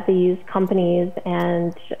that these companies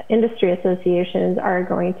and industry associations are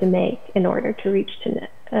going to make in order to reach to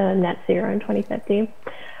net zero in 2050.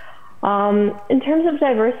 In terms of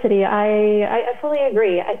diversity, I fully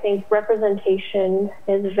agree. I think representation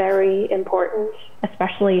is very important,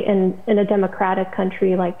 especially in a democratic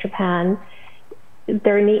country like Japan.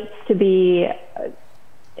 There needs to be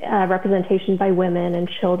representation by women and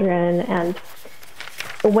children. And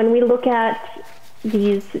when we look at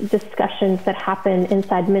these discussions that happen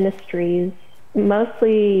inside ministries,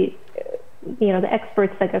 mostly the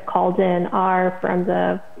experts that get called in are from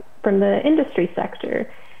the industry sector,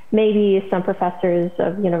 maybe some professors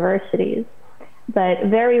of universities, but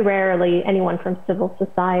very rarely anyone from civil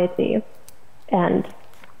society. And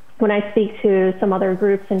when I speak to some other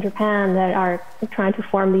groups in Japan that are trying to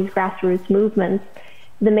form these grassroots movements,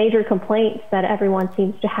 the major complaints that everyone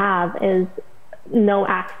seems to have is no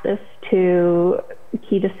access to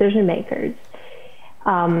key decision makers.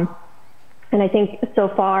 And I think so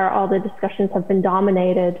far all the discussions have been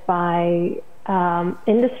dominated by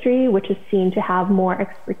industry, which is seen to have more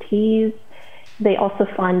expertise. They also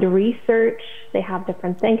fund research. They have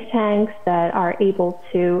different think tanks that are able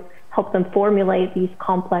to help them formulate these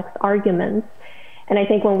complex arguments. And I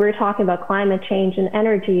think when we're talking about climate change and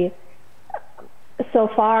energy, so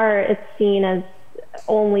far it's seen as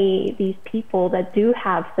only these people that do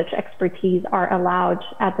have such expertise are allowed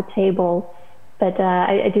at the table. But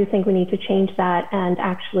I do think we need to change that and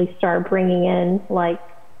actually start bringing in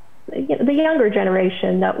the younger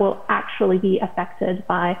generation that will actually be affected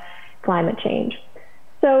by climate change.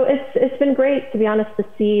 So it's been great, to be honest, to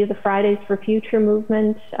see the Fridays for Future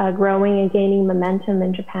movement growing and gaining momentum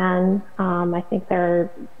in Japan. I think they're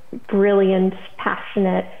brilliant,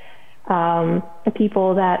 passionate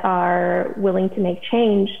people that are willing to make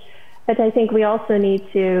change. But I think we also need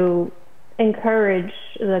to encourage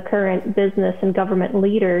the current business and government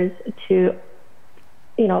leaders to,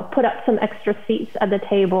 put up some extra seats at the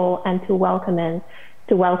table and to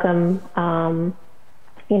welcome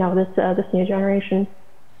this new generation.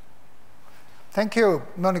 Thank you,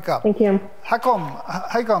 Monica. Thank you.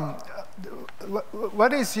 Håkon,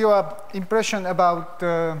 what is your impression about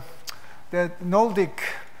the Nordic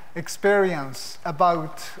experience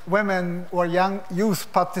about women or young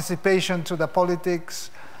youth participation to the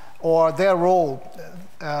politics or their role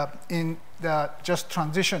in the just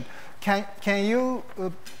transition? Can you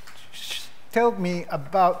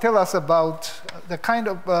tell us about the kind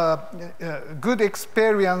of good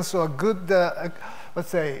experience or good, let's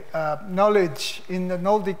say, knowledge in the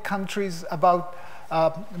Nordic countries about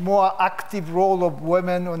more active role of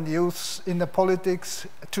women and youth in the politics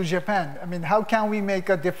to Japan? I mean, how can we make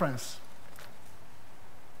a difference?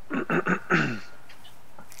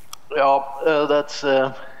 Yeah, that's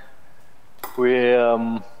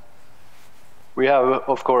we have,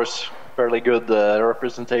 of course, fairly good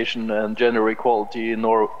representation and gender equality in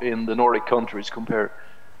the Nordic countries compared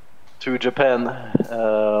to Japan.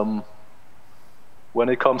 When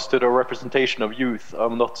it comes to the representation of youth,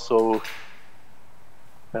 I'm not so.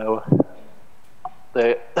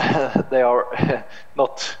 They are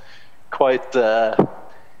not quite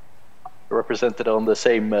represented on the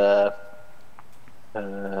same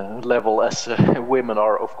level as women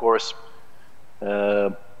are, of course.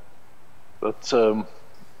 But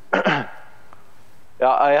yeah,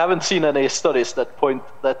 I haven't seen any studies that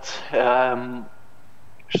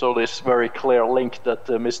show this very clear link that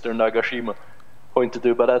Mr. Nagashima pointed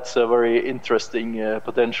to, but that's a very interesting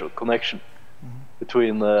potential connection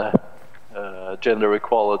between gender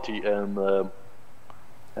equality and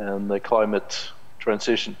the climate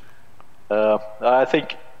transition. I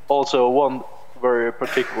think also one very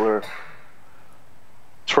particular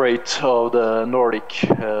trait of the Nordic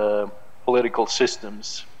political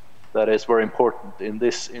systems that is very important in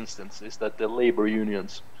this instance is that the labor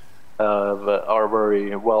unions are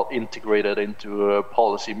very well integrated into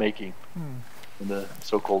policy making in the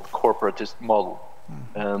so-called corporatist model.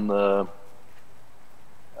 And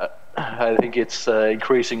I think it's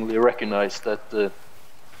increasingly recognized that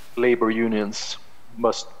labor unions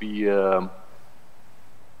must be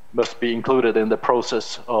included in the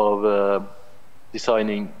process of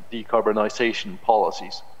designing decarbonization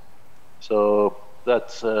policies. So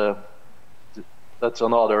that's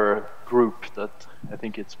another group that I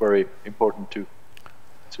think it's very important to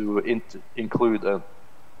include,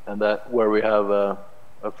 and that where we have a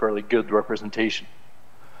fairly good representation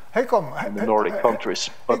in the Nordic countries.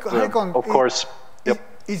 But of course,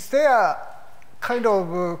 is there kind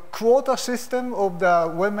of a quota system of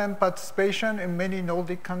the women participation in many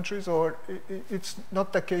Nordic countries, or it's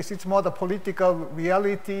not the case? It's more the political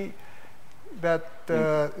reality that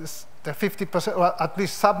the 50%, or at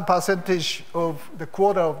least some percentage of the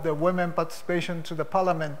quota of the women participation to the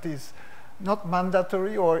parliament is not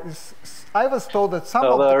mandatory, or is? I was told that some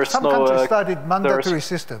countries started mandatory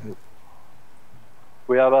system.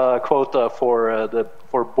 We have a quota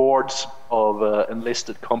for boards of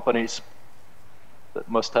enlisted companies that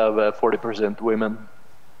must have 40% women,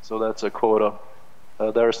 so that's a quota.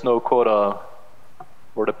 There is no quota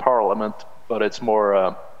for the parliament, but it's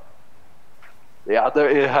more.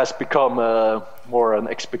 It has become more an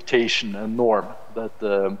expectation and norm that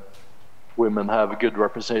women have a good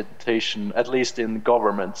representation, at least in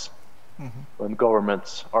governments. When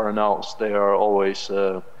governments are announced, they are always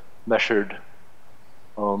measured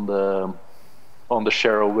on the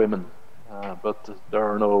share of women, but there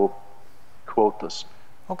are no quotas.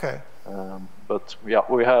 Okay. But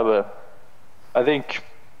yeah, I think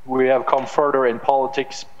we have come further in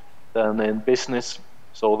politics than in business,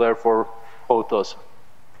 so therefore quotas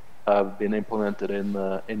have been implemented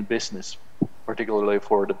in business, particularly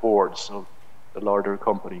for the boards of the larger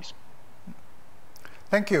companies.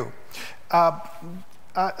 Thank you.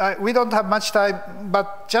 We don't have much time, but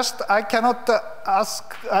just I cannot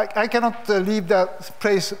leave the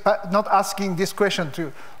place not asking this question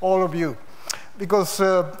to all of you, because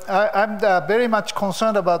I'm very much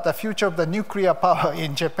concerned about the future of the nuclear power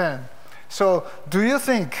in Japan. So do you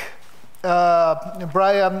think,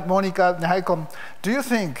 Brian, Monica, Håkon, do you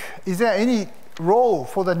think, is there any role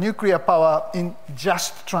for the nuclear power in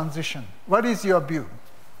just transition? What is your view?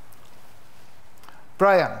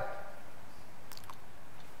 Brian.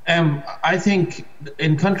 I think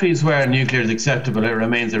in countries where nuclear is acceptable, it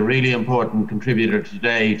remains a really important contributor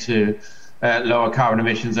today to lower carbon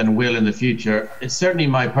emissions and will in the future. It's certainly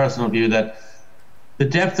my personal view that the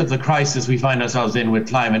depth of the crisis we find ourselves in with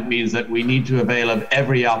climate means that we need to avail of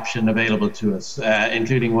every option available to us,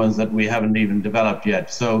 including ones that we haven't even developed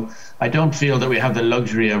yet. So I don't feel that we have the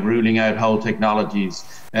luxury of ruling out whole technologies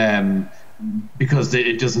because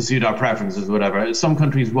it doesn't suit our preferences or whatever. Some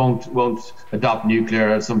countries won't adopt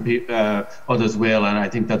nuclear, others will, and I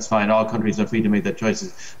think that's fine. All countries are free to make their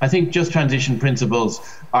choices. I think just transition principles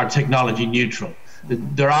are technology neutral.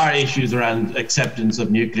 There are issues around acceptance of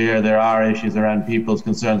nuclear, there are issues around people's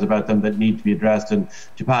concerns about them that need to be addressed, and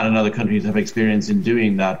Japan and other countries have experience in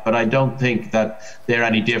doing that. But I don't think that they're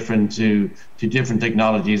any different to different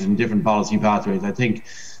technologies and different policy pathways. I think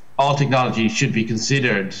all technologies should be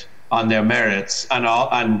considered on their merits, and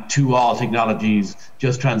to all technologies,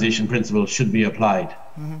 just transition principles should be applied.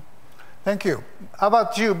 Mm-hmm. Thank you. How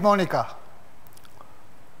about you, Monica?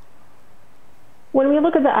 When we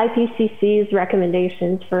look at the IPCC's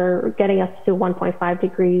recommendations for getting us to 1.5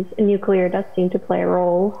 degrees, nuclear does seem to play a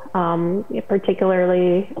role,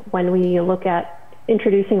 particularly when we look at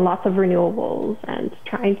introducing lots of renewables and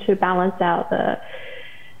trying to balance out the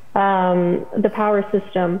power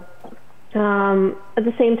system. At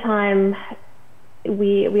the same time,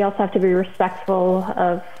 we also have to be respectful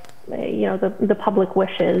of the public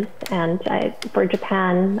wishes, and for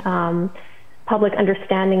Japan, public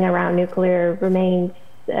understanding around nuclear remains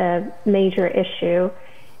a major issue,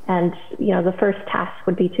 and the first task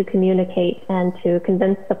would be to communicate and to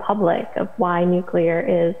convince the public of why nuclear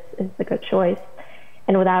is a good choice.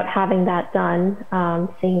 And without having that done,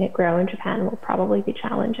 seeing it grow in Japan will probably be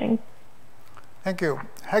challenging. Thank you.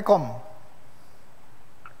 Håkon.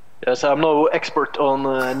 Yes, I'm no expert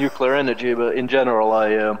on nuclear energy, but in general,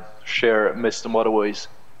 I share Mr. Motherway's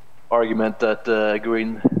argument that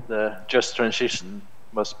the just transition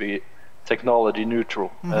must be technology neutral.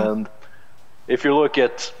 Mm-hmm. And if you look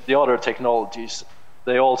at the other technologies,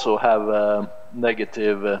 they also have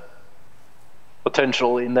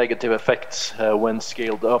potentially negative effects when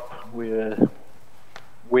scaled up.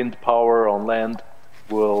 Wind power on land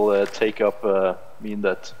will mean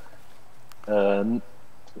that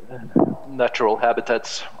natural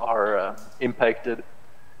habitats are impacted,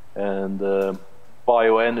 and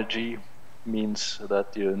bioenergy means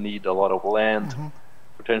that you need a lot of land, mm-hmm.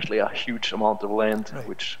 potentially a huge amount of land, right.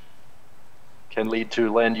 which can lead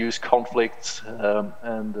to land use conflicts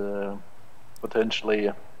and potentially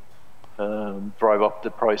drive up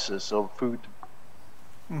the prices of food.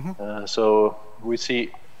 Mm-hmm. So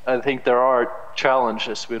I think there are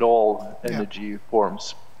challenges with all energy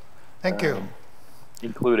forms. Thank you.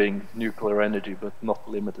 Including nuclear energy, but not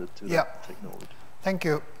limited to that technology. Thank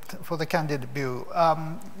you for the candid view.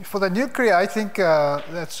 For the nuclear, I think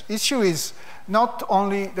the issue is not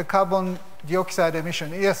only the carbon dioxide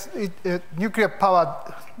emission. Yes, nuclear power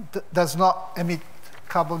does not emit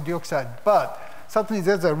carbon dioxide, but certainly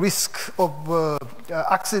there's a risk of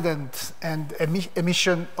accident and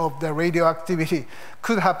emission of the radioactivity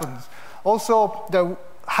could happen. Also, the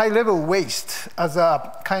high-level waste as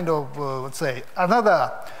a kind of, let's say,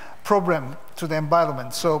 another problem to the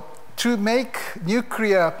environment. So to make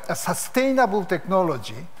nuclear a sustainable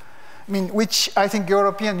technology, which I think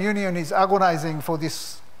European Union is agonizing for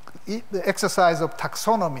this exercise of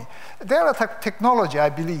taxonomy, there are technology, I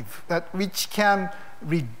believe, which can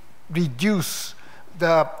reduce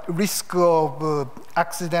the risk of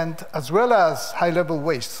accident as well as high-level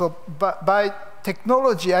waste. So by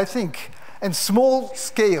technology, I think And small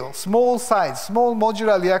scale, small size, small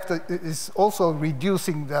modular reactor is also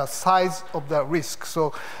reducing the size of the risk.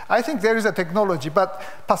 So I think there is a technology, but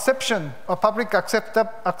perception or public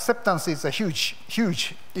acceptance is a huge,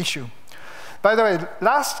 huge issue. By the way,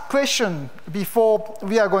 last question before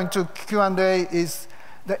we are going to Q&A is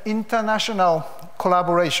the international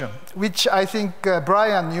collaboration, which I think,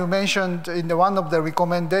 Brian, you mentioned in one of the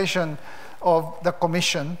recommendations of the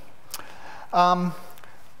Commission.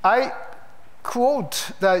 I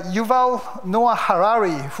quote the Yuval Noah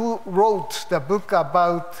Harari, who wrote the book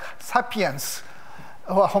about Sapiens,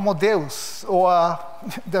 or Homo Deus, or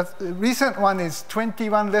the recent one is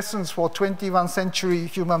 21 Lessons for 21st Century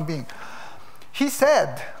Human Being. He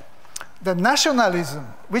said, the nationalism,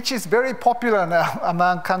 which is very popular now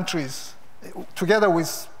among countries, together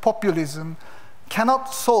with populism,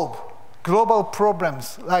 cannot solve global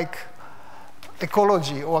problems like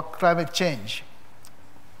ecology or climate change.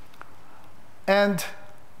 And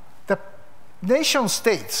the nation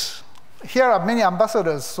states, here are many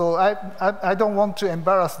ambassadors, so I don't want to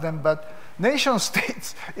embarrass them, but nation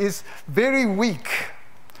states is very weak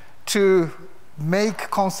to make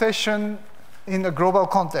concession in a global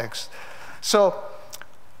context. So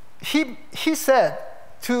he said,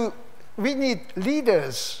 we need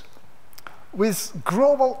leaders with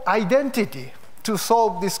global identity to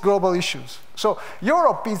solve these global issues. So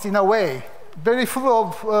Europe is, in a way, very full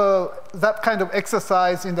of that kind of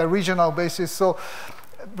exercise in the regional basis. So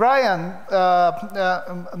Brian,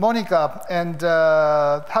 Monica, and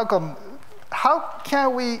Håkon, how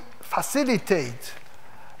can we facilitate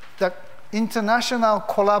the international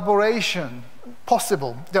collaboration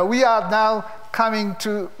possible? That we are now coming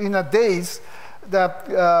to, in a days,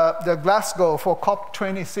 the Glasgow for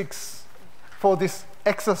COP26 for this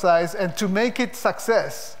exercise, and to make it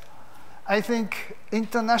success, I think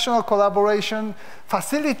international collaboration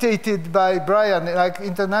facilitated by Brian, like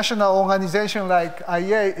international organization like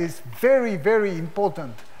IEA, is very, very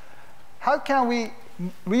important. How can we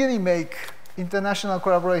really make international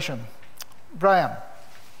collaboration? Brian.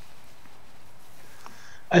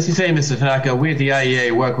 As you say, Mr. Tanaka, we at the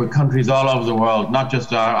IEA work with countries all over the world, not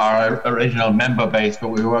just our original member base, but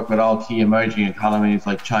we work with all key emerging economies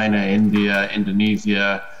like China, India,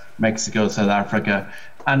 Indonesia, Mexico, South Africa.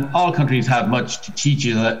 And all countries have much to teach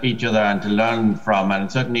each other and to learn from. And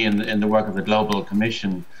certainly in the work of the Global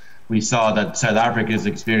Commission, we saw that South Africa's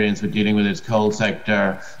experience with dealing with its coal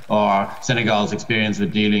sector, or Senegal's experience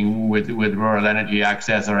with dealing with rural energy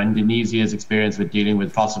access, or Indonesia's experience with dealing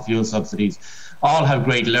with fossil fuel subsidies, all have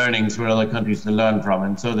great learnings for other countries to learn from.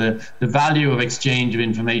 And so the value of exchange of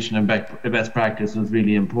information and best practice was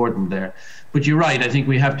really important there. But you're right, I think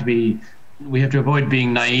we have to avoid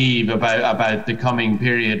being naive about the coming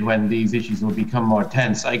period when these issues will become more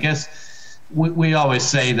tense. I guess we always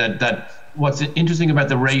say that what's interesting about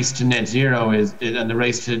the race to net zero and the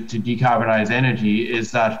race to decarbonize energy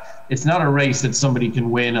is that it's not a race that somebody can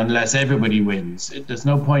win unless everybody wins. There's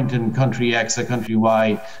no point in country X or country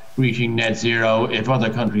Y reaching net zero if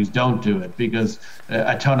other countries don't do it, because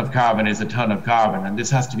a ton of carbon is a ton of carbon, and this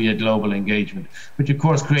has to be a global engagement, which of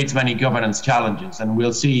course creates many governance challenges, and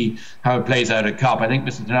we'll see how it plays out at COP. I think,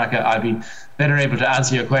 Mr. Tanaka, I'll be better able to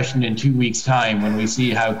answer your question in 2 weeks' time when we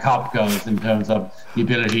see how COP goes in terms of the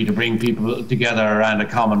ability to bring people together around a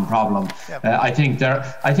common problem. Yep. I think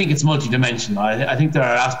it's multidimensional. I think there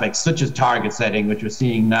are aspects such as target setting, which we're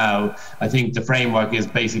seeing now. I think the framework is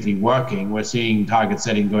basically working. We're seeing target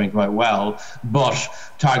setting going quite well, but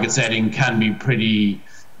target setting can be pretty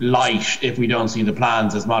light if we don't see the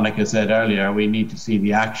plans. As Monica said earlier, we need to see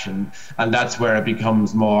the action, and that's where it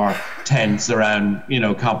becomes more tense around,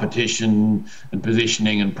 competition and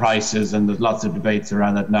positioning and prices, and there's lots of debates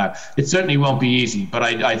around that now. It certainly won't be easy, but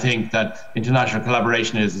I think that international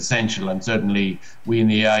collaboration is essential, and certainly we in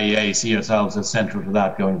the IEA see ourselves as central to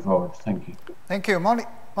that going forward. Thank you. Thank you.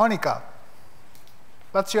 Monica,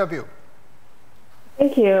 what's your view?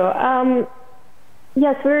 Thank you.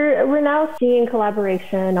 Yes, we're now seeing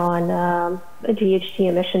collaboration on GHG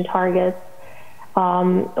emission targets.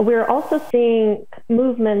 We're also seeing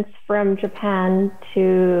movements from Japan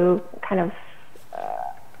to kind of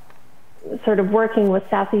sort of working with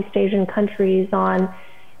Southeast Asian countries on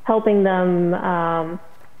helping them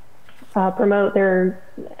promote their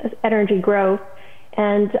energy growth.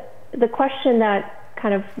 And the question that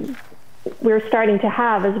kind of we're starting to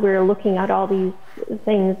have as we're looking at all these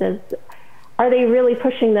things is, are they really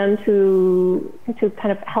pushing them to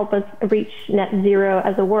kind of help us reach net zero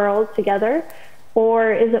as a world together?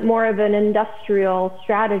 Or is it more of an industrial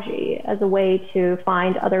strategy as a way to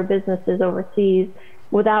find other businesses overseas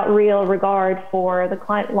without real regard for the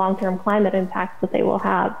long-term climate impacts that they will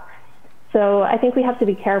have? So I think we have to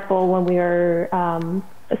be careful when we are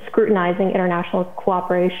scrutinizing international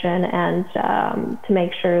cooperation and to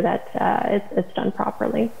make sure that it's done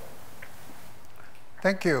properly.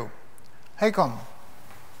 Thank you. Håkon.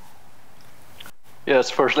 Yes,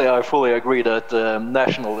 firstly, I fully agree that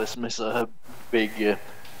nationalism is a big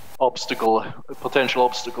potential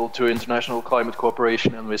obstacle to international climate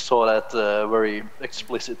cooperation, and we saw that very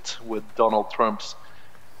explicit with Donald Trump's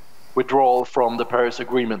withdrawal from the Paris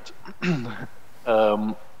Agreement.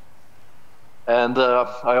 And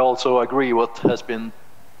I also agree what has been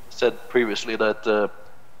said previously, that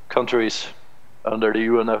countries under the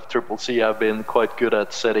UNFCCC have been quite good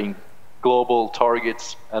at setting global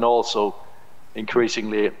targets and also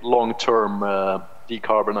increasingly long-term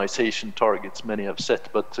decarbonization targets many have set,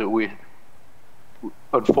 but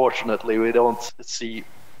unfortunately we don't see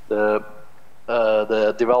the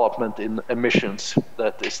development in emissions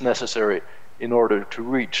that is necessary in order to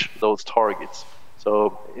reach those targets.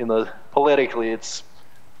 So politically it's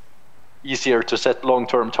easier to set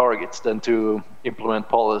long-term targets than to implement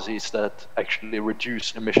policies that actually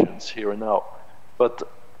reduce emissions here and now. But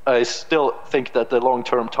I still think that the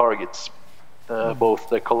long-term targets, both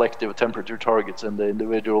the collective temperature targets and the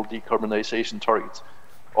individual decarbonization targets,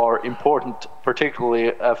 are important,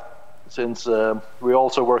 particularly since we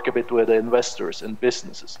also work a bit with investors and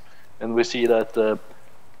businesses. And we see that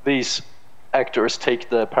these actors take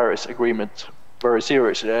the Paris Agreement very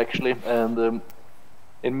seriously, actually, and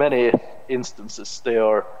in many instances they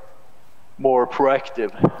are more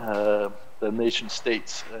proactive than nation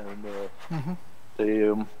states, and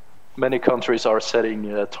many countries are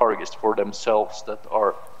setting targets for themselves that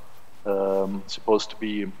are supposed to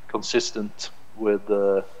be consistent with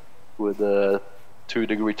the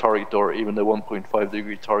 2-degree target or even the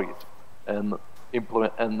 1.5-degree target, and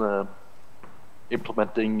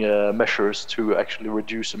implementing measures to actually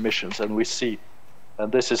reduce emissions. And we see,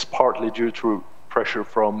 and this is partly due to pressure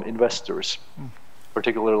from investors,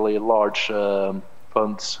 particularly large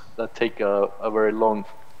funds that take a very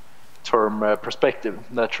long-term perspective,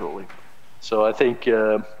 naturally. So I think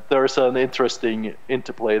there's an interesting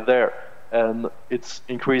interplay there, and it's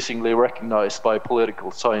increasingly recognized by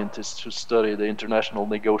political scientists who study the international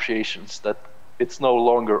negotiations that it's no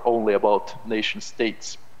longer only about nation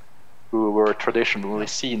states who were traditionally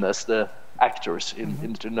seen as the actors in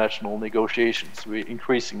international negotiations. We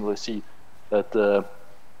increasingly see that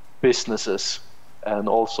businesses and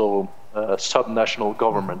also subnational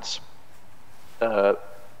governments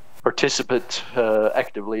participate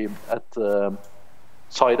actively at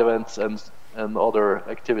side events and other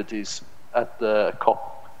activities at the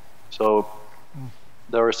COP. So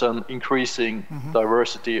there is an increasing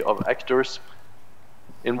diversity of actors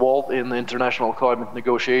involved in international climate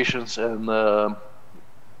negotiations, and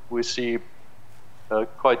we see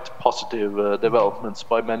quite positive developments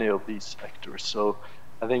by many of these actors. So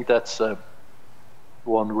I think that's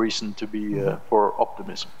one reason to be for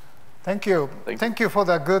optimism. Thank you. Thank you for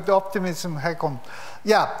the good optimism, Håkon.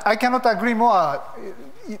 Yeah, I cannot agree more,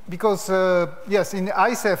 because yes, in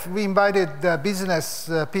ICEF we invited the business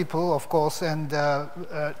people, of course, and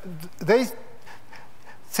they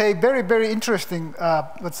say very, very interesting,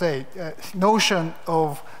 let's say, notion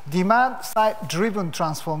of demand-side-driven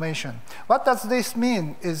transformation. What does this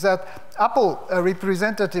mean is that Apple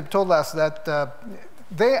representative told us that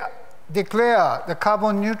they declare the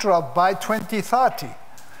carbon neutral by 2030.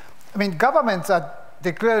 I mean, governments are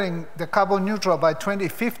declaring the carbon neutral by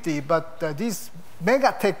 2050, but these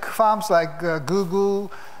mega tech firms like Google,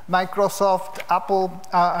 Microsoft, Apple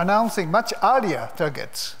are announcing much earlier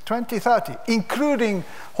targets, 2030, including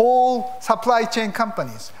whole supply chain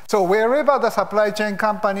companies. So wherever the supply chain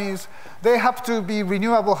companies, they have to be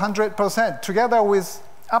renewable 100% together with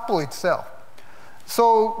Apple itself.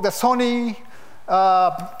 So the Sony,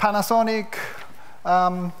 Panasonic,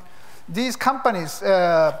 these companies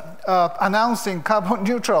announcing carbon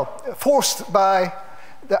neutral, forced by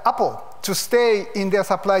the Apple to stay in their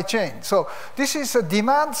supply chain. So this is a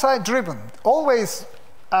demand side driven. Always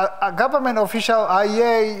a government official,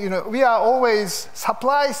 IEA, we are always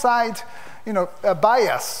supply side,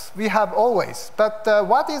 bias. We have always. But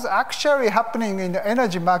what is actually happening in the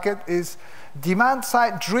energy market is demand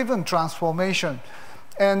side driven transformation.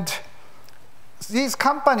 And these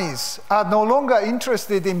companies are no longer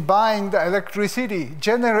interested in buying the electricity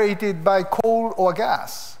generated by coal or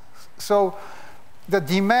gas. So the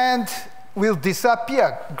demand will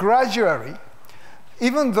disappear gradually,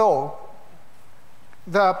 even though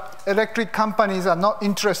the electric companies are not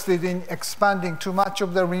interested in expanding too much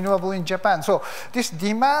of the renewable in Japan. So this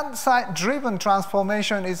demand-side driven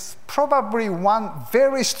transformation is probably one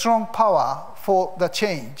very strong power for the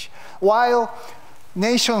change, while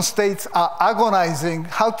nation states are agonizing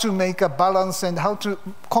how to make a balance and how to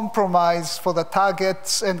compromise for the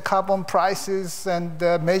targets and carbon prices and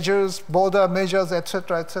measures, border measures,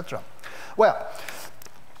 etc., etc. Well,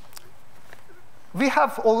 we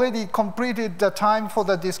have already completed the time for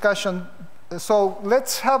the discussion, so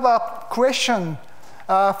let's have a question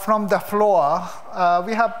from the floor.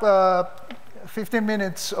 We have 15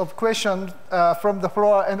 minutes of questions from the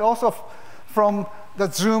floor and also from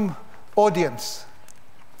the Zoom audience.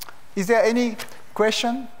 Is there any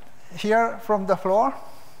question here from the floor?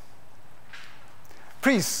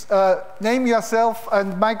 Please name yourself,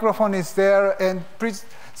 and microphone is there, and please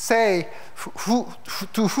say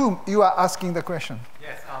to whom you are asking the question.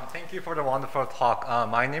 Yes, thank you for the wonderful talk.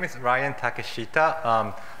 My name is Ryan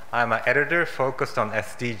Takeshita. I'm an editor focused on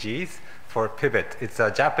SDGs for Pivot. It's a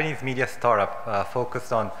Japanese media startup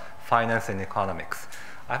focused on finance and economics.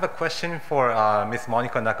 I have a question for Ms.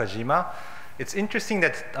 Monica Nakajima. It's interesting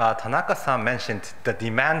that Tanaka-san mentioned the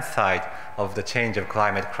demand side of the change of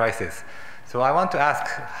climate crisis. So I want to ask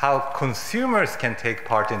how consumers can take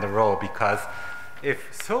part in the role, because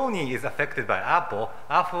if Sony is affected by Apple,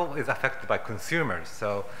 Apple is affected by consumers.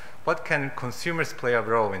 So what can consumers play a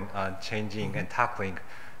role in changing and tackling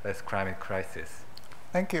this climate crisis?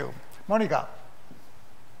 Thank you. Monica.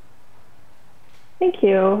 Thank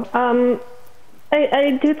you.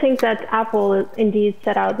 I do think that Apple indeed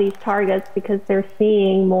set out these targets because they're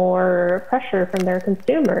seeing more pressure from their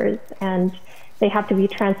consumers, and they have to be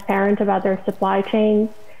transparent about their supply chains.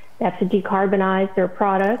 They have to decarbonize their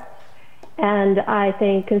products. And I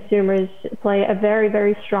think consumers play a very,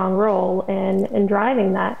 very strong role in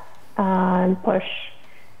driving that push.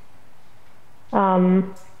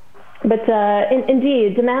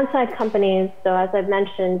 Indeed, demand-side companies, so as I've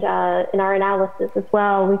mentioned in our analysis as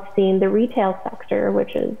well, we've seen the retail sector,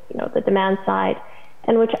 which is the demand side,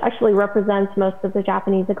 and which actually represents most of the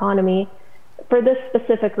Japanese economy. For this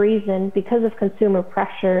specific reason, because of consumer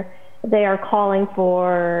pressure, they are calling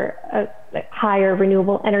for higher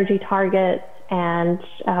renewable energy targets and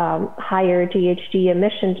higher GHG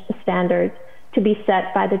emission standards to be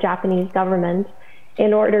set by the Japanese government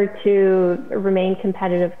in order to remain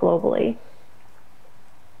competitive globally.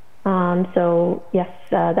 So yes,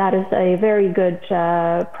 that is a very good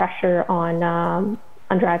pressure on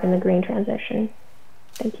driving the green transition.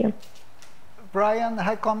 Thank you. Brian,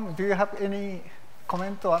 Håkon, do you have any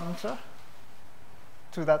comment or answer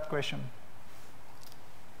to that question?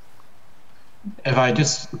 If I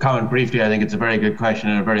just comment briefly, I think it's a very good question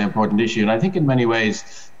and a very important issue. And I think in many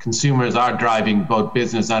ways, consumers are driving both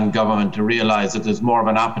business and government to realize that there's more of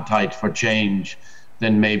an appetite for change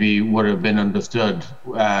than maybe would have been understood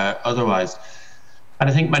otherwise. And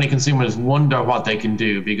I think many consumers wonder what they can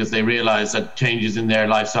do because they realize that changes in their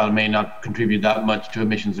lifestyle may not contribute that much to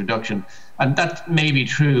emissions reduction. And that may be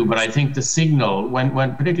true, but I think the signal,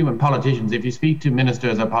 particularly when politicians, if you speak to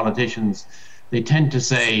ministers or politicians, they tend to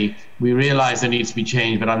say, we realize there needs to be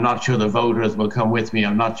change, but I'm not sure the voters will come with me.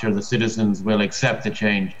 I'm not sure the citizens will accept the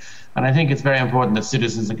change. And I think it's very important that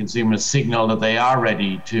citizens and consumers signal that they are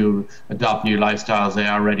ready to adopt new lifestyles. They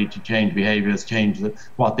are ready to change behaviors, change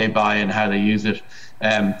what they buy and how they use it.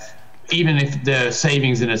 Even if the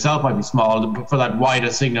savings in itself might be small, for that wider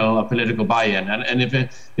signal of political buy-in. And if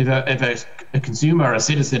a consumer or a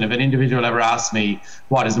citizen, if an individual ever asks me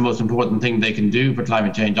what is the most important thing they can do for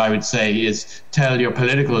climate change, I would say is tell your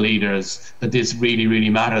political leaders that this really, really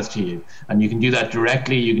matters to you. And you can do that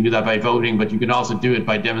directly, you can do that by voting, but you can also do it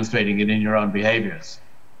by demonstrating it in your own behaviors.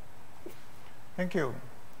 Thank you.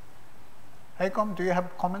 Håkon, do you have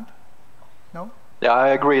a comment? No? Yeah, I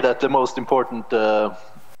agree that the most important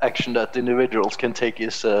action that individuals can take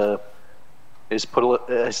is through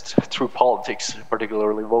politics,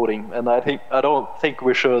 particularly voting. And I don't think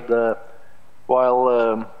we should,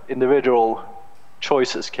 while individual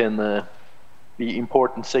choices can be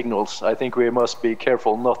important signals, I think we must be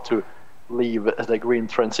careful not to leave the green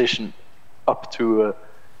transition up to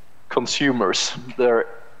consumers.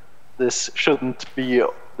 This shouldn't be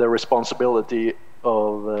the responsibility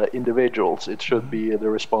of individuals. It should be the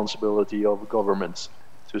responsibility of governments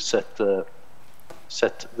to set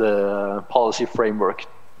the policy framework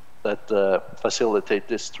that facilitate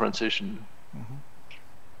this transition. Mm-hmm.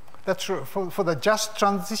 That's true. For the just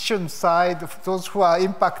transition side, those who are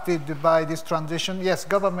impacted by this transition, yes,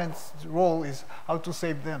 government's role is how to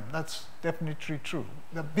save them. That's definitely true.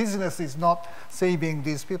 The business is not saving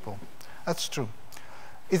these people. That's true.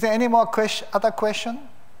 Is there any more other question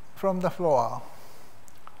from the floor?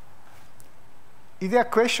 Is there a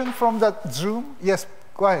question from the Zoom? Yes,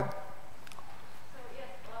 go ahead.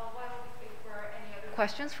 While we wait for any other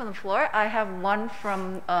questions from the floor, I have one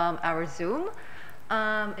from our Zoom.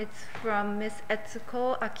 It's from Ms.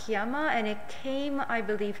 Etsuko Akiyama, and it came, I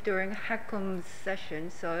believe, during Håkon's session,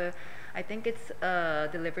 so I think it's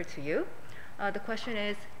delivered to you. The question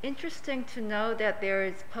is, interesting to know that there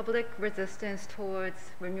is public resistance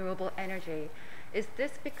towards renewable energy. Is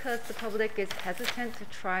this because the public is hesitant to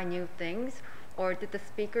try new things, or did the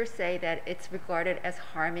speaker say that it's regarded as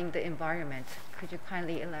harming the environment? Could you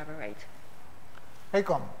kindly elaborate?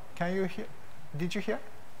 Håkon, can you hear? Did you hear?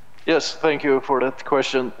 Yes, thank you for that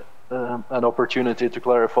question. An opportunity to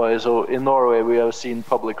clarify. So in Norway, we have seen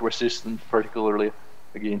public resistance, particularly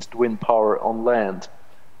against wind power on land.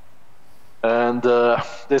 And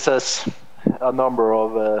this has a number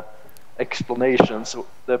of explanations.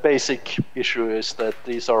 The basic issue is that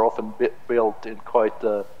these are often built in quite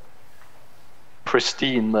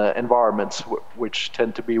pristine environments, which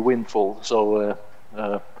tend to be windfall. So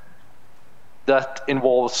that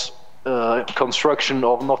involves construction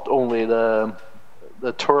of not only the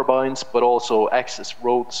turbines, but also access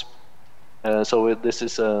roads. So this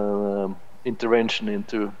is an intervention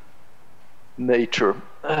into nature.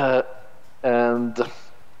 And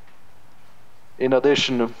in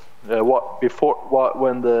addition,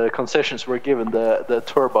 when the concessions were given, the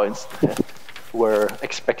turbines were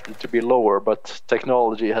expected to be lower, but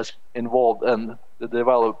technology has evolved, and the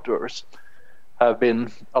developers have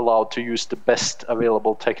been allowed to use the best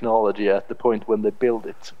available technology at the point when they build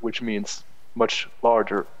it, which means much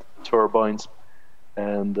larger turbines.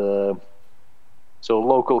 And so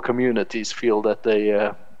local communities feel that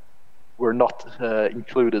they were not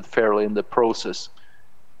included fairly in the process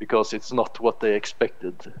because it's not what they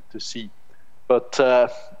expected to see. But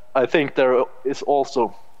I think there is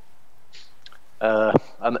also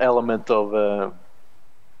an element of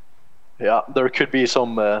there could be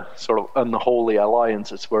some sort of unholy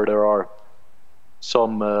alliances where there are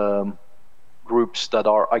some groups that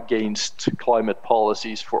are against climate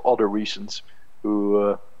policies for other reasons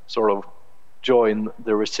who sort of join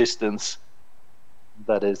the resistance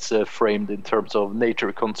that is framed in terms of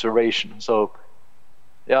nature conservation. So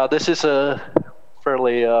yeah, this is a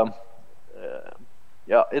fairly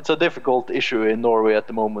it's a difficult issue in Norway at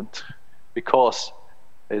the moment because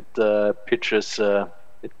it pits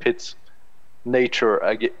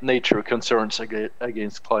nature concerns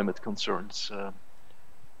against climate concerns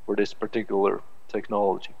for this particular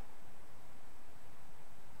technology.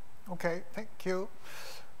 Okay, thank you.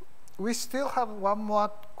 We still have one more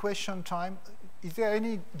question time. Is there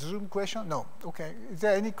any Zoom question? No. Okay. Is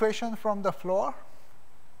there any question from the floor?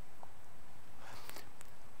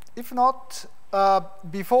 If not,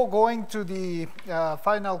 before going to the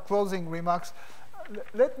final closing remarks,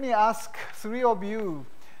 let me ask three of you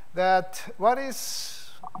that what is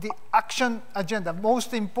the action agenda,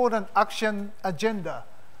 most important action agenda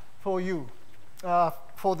for you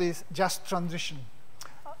for this just transition?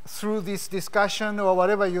 Through this discussion or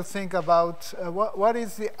whatever you think about, what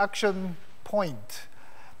is the action point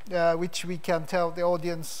which we can tell the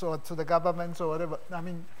audience or to the governments or whatever? I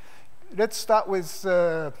mean, let's start with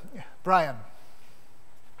Brian.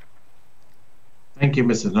 Thank you,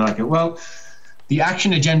 Mr. Tanaka. Well, the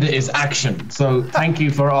action agenda is action. So thank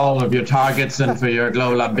you for all of your targets and for your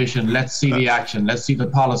global ambition. Let's see the action. Let's see the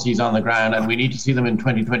policies on the ground. And we need to see them in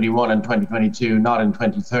 2021 and 2022, not in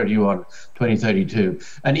 2031, 2032.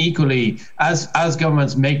 And equally, as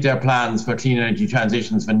governments make their plans for clean energy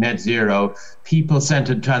transitions for net zero,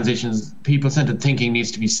 people-centered transitions, people-centered thinking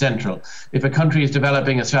needs to be central. If a country is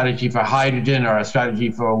developing a strategy for hydrogen or a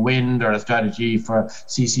strategy for wind or a strategy for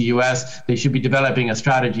CCUS, they should be developing a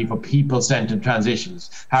strategy for people-centered transitions.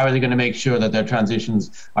 How are they going to make sure that their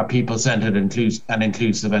transitions are people-centered and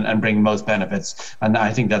inclusive and bring most benefits? And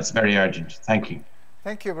I think that's very urgent. Thank you.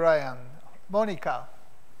 Thank you, Brian. Monica.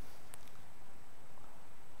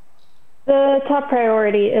 The top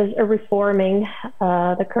priority is reforming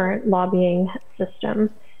the current lobbying system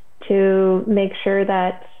to make sure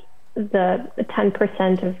that the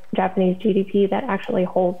 10% of Japanese GDP that actually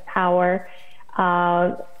holds power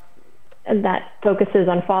and that focuses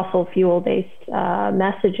on fossil fuel-based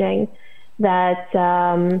messaging, that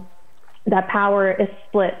that power is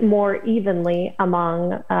split more evenly among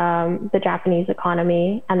the Japanese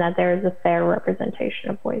economy, and that there is a fair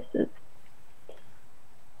representation of voices.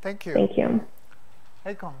 Thank you. Thank you.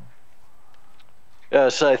 Håkon.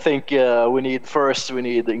 Yes, I think we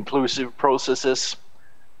need inclusive processes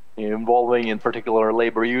involving, in particular,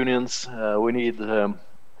 labor unions. We need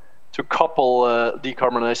to couple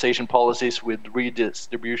decarbonization policies with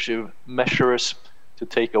redistributive measures to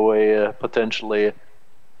take away potentially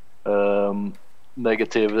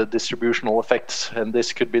negative distributional effects. And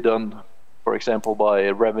this could be done, for example, by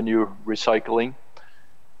revenue recycling,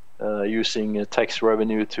 using tax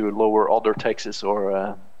revenue to lower other taxes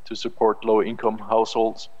or to support low-income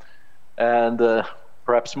households. And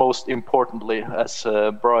perhaps most importantly, as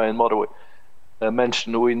Brian Motherway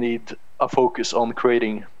mentioned, we need a focus on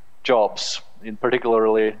creating jobs, in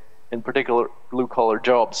particular blue-collar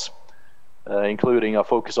jobs, including a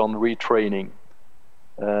focus on retraining.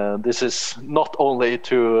 This is not only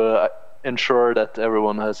to ensure that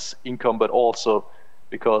everyone has income, but also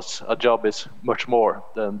because a job is much more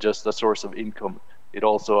than just a source of income. It's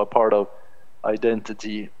also a part of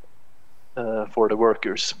identity for the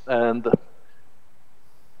workers. And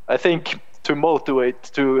I think to motivate,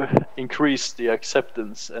 to increase the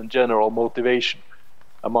acceptance and general motivation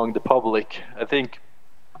among the public, I think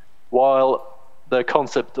while the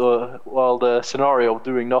concept, while the scenario of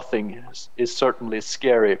doing nothing is certainly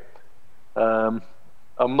scary, I'm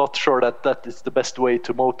not sure that that is the best way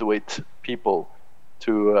to motivate people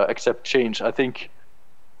to accept change. I think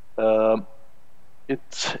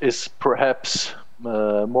it is perhaps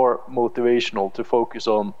more motivational to focus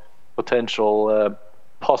on potential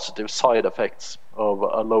positive side effects of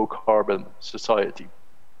a low-carbon society.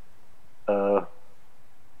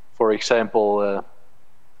 For example,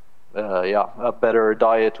 a better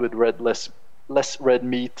diet with less red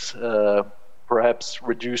meat, perhaps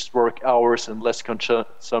reduced work hours and less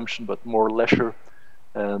consumption, but more leisure,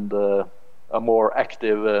 and a more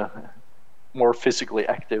active, more physically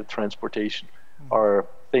active transportation are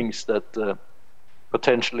things that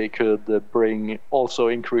potentially could bring also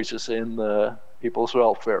increases in people's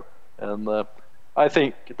welfare. And I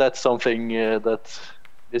think that's something that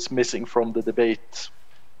is missing from the debate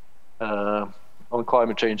on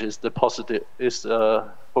climate change, is the positive, is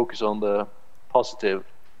focus on the positive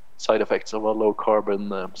side effects of a low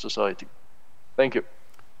carbon society. Thank you.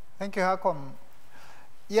 Thank you, Håkon.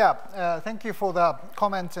 Yeah, thank you for the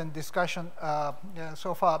comments and discussion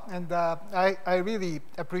so far. And I really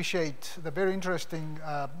appreciate the very interesting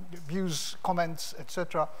views, comments,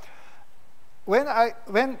 etc.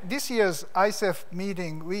 When this year's ICEF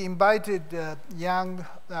meeting, we invited young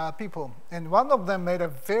people, and one of them made a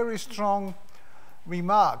very strong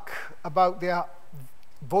remark about their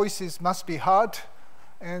voices must be heard,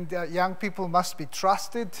 and young people must be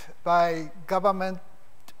trusted by government,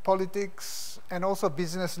 politics, and also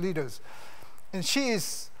business leaders. And she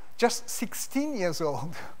is just 16 years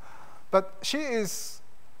old, but she is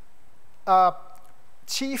a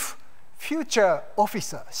chief future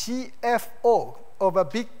officer, CFO,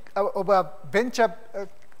 of a venture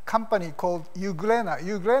company called Euglena.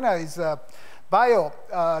 Euglena is a bio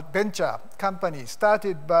venture company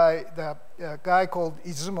started by the guy called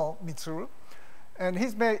Izumo Mitsuru. And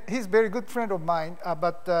he's a very good friend of mine,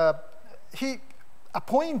 but he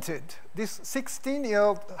appointed this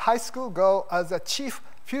 16-year-old high school girl as a chief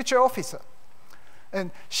future officer.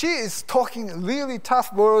 And she is talking really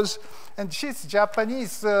tough words, and she's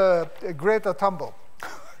Japanese Greta Thunberg.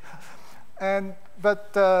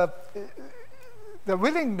 But the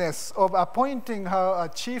willingness of appointing her a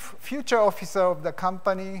chief future officer of the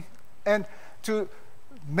company and to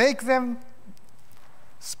make them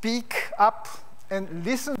speak up and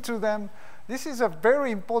listen to them, this is a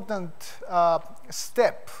very important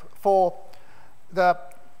step for the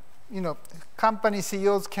company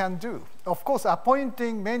CEOs can do. Of course,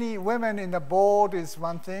 appointing many women in the board is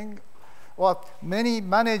one thing, or many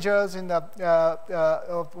managers in the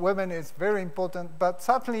of women is very important, but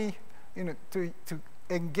certainly to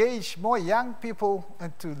engage more young people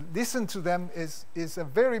and to listen to them is a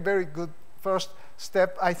very, very good first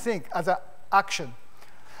step, I think, as an action.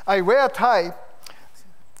 I wear a tie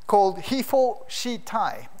called he for she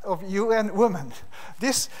tie of UN Women.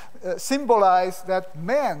 This symbolizes that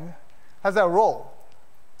men has a role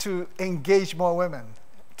to engage more women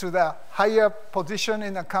to the higher position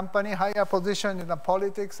in a company, higher position in the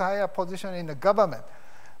politics, higher position in the government.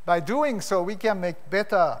 By doing so, we can make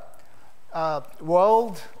better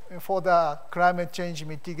world for the climate change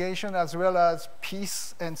mitigation, as well as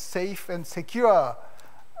peace and safe and secure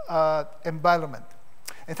environment.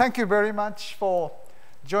 And thank you very much for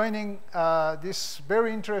joining this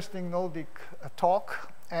very interesting Nordic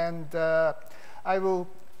talk. And I will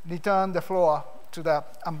return the floor to the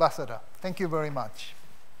ambassador. Thank you very much.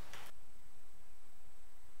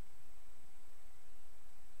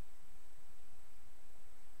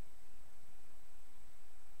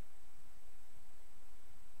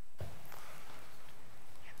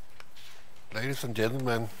 Ladies and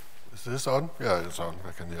gentlemen, Is this on? Yeah, it's on.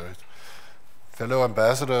 I can hear it. Fellow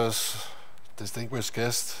ambassadors, distinguished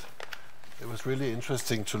guests, it was really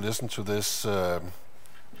interesting to listen to this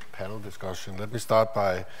panel discussion. Let me start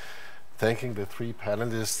by thanking the three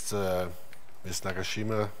panelists, Ms.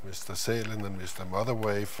 Nagashima, Mr. Sælen, and Mr.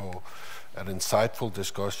 Motherway, for an insightful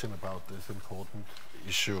discussion about this important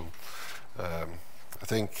issue. I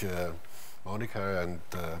think Monica and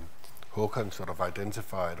Håkon sort of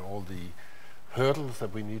identified all the hurdles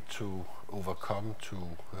that we need to overcome to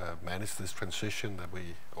manage this transition that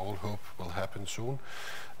we all hope will happen soon.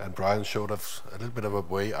 And Brian showed us a little bit of a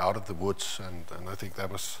way out of the woods, and I think that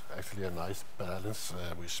was actually a nice balance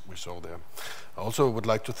we saw there. I also would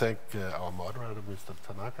like to thank our moderator, Mr.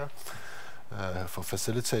 Tanaka, for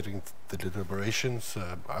facilitating the deliberations.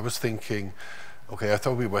 I was thinking, okay, I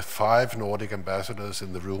thought we were 5 Nordic ambassadors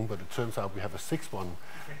in the room, but it turns out we have a 6th one.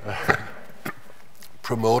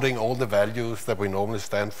 Promoting all the values that we normally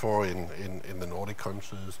stand for in the Nordic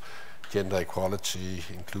countries, gender equality,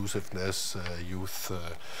 inclusiveness, youth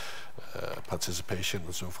participation,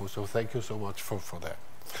 and so forth. So thank you so much for that.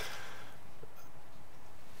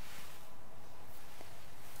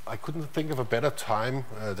 I couldn't think of a better time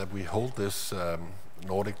that we hold this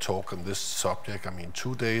Nordic talk on this subject. I mean,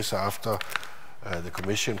 2 days after the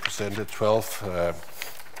Commission presented 12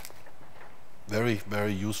 very,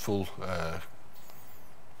 very useful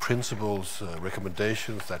principles,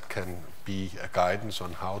 recommendations that can be a guidance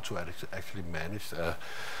on how to actually manage a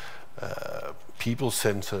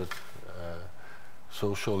people-centered,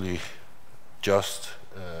 socially just,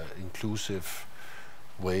 inclusive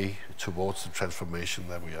way towards the transformation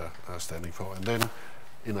that we are standing for. And then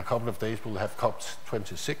in a couple of days we'll have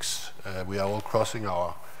COP26. We are all crossing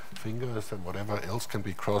our fingers and whatever else can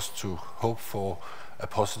be crossed to hope for a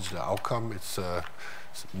positive outcome. It's so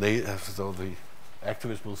the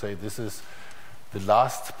activists will say this is the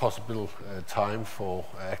last possible time for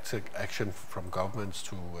action from governments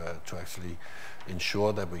to actually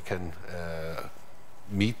ensure that we can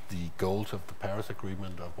meet the goals of the Paris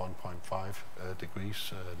Agreement of 1.5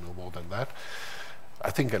 degrees, no more than that.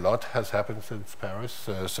 I think a lot has happened since Paris,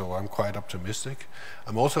 so I'm quite optimistic.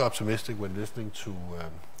 I'm also optimistic when listening to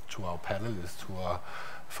our panelists who are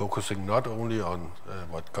focusing not only on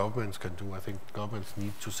what governments can do. I think governments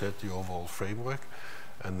need to set the overall framework,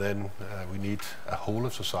 and then we need a whole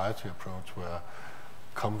of society approach where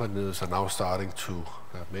companies are now starting to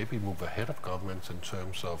maybe move ahead of governments in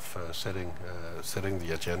terms of setting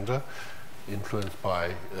the agenda, influenced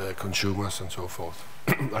by consumers and so forth.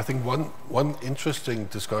 I think one interesting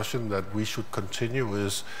discussion that we should continue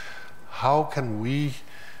is how can we,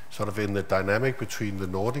 sort of in the dynamic between the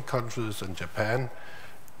Nordic countries and Japan,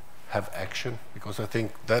 have action, because I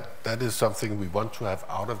think that is something we want to have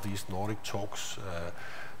out of these Nordic talks.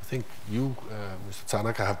 I think you, Mr.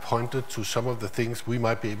 Tanaka, have pointed to some of the things we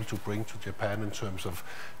might be able to bring to Japan in terms of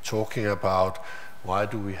talking about why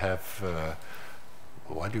do we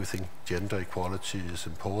think gender equality is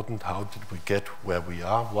important? How did we get where we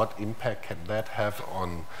are? What impact can that have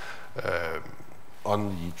on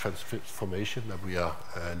the transformation that we are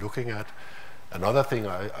looking at? Another thing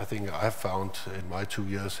I think I've found in my 2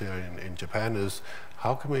 years here in Japan is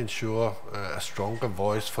how can we ensure a stronger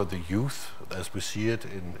voice for the youth as we see it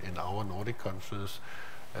in our Nordic countries,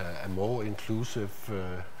 a more inclusive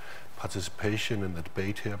participation in the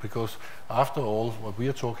debate here, because after all what we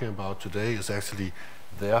are talking about today is actually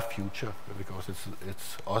their future, because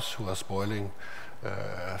it's us who are spoiling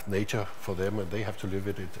nature for them, and they have to live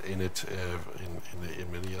in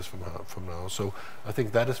many years from now. So I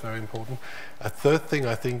think that is very important. A third thing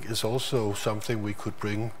I think is also something we could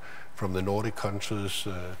bring from the Nordic countries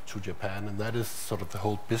to Japan, and that is sort of the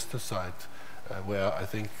whole business side, where I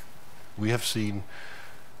think we have seen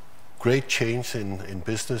great change in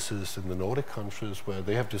businesses in the Nordic countries, where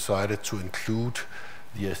they have decided to include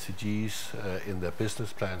the SDGs in their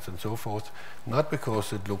business plans and so forth, not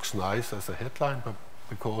because it looks nice as a headline, but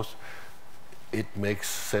because it makes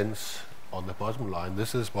sense on the bottom line.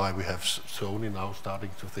 This is why we have Sony now starting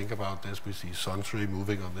to think about this. We see Suntory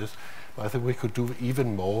moving on this. But I think we could do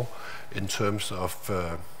even more in terms of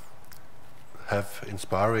have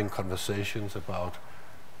inspiring conversations about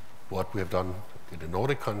what we have done in the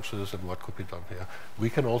Nordic countries and what could be done here. We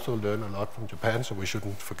can also learn a lot from Japan, so we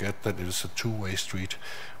shouldn't forget that it is a two-way street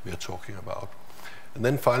we are talking about. And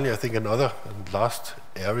then finally, I think another and last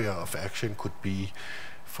area of action could be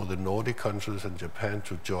for the Nordic countries and Japan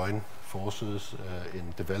to join forces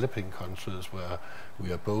in developing countries where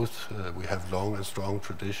we are both, we have long and strong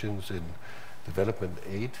traditions in development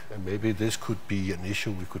aid, and maybe this could be an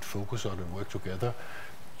issue we could focus on and work together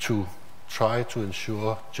to try to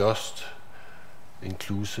ensure just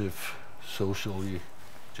inclusive, socially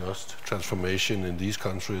just transformation in these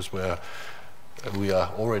countries where we are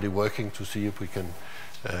already working to see if we can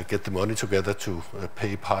get the money together to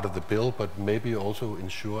pay part of the bill, but maybe also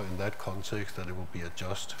ensure in that context that it will be a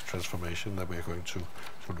just transformation that we are going to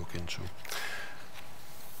look into.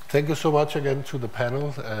 Thank you so much again to the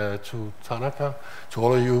panel, to Tanaka, to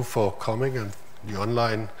all of you for coming, and the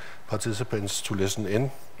online participants to listen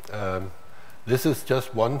in. This is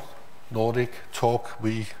just one Nordic talk.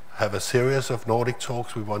 We have a series of Nordic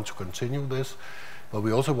talks. We want to continue this, but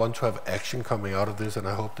we also want to have action coming out of this, and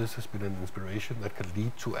I hope this has been an inspiration that can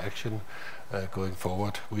lead to action going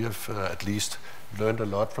forward. We have at least learned a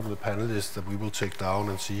lot from the panelists that we will take down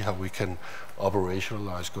and see how we can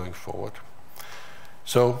operationalize going forward.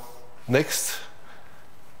 So next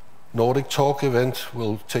Nordic Talk event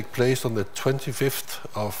will take place on the 25th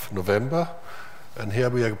of November, and here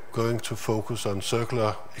we are going to focus on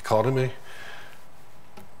circular economy.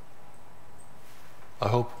 I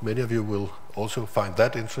hope many of you will also find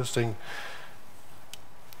that interesting.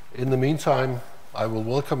 In the meantime, I will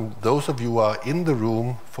welcome those of you who are in the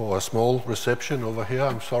room for a small reception over here.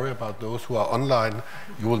 I'm sorry about those who are online.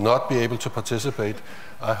 You will not be able to participate.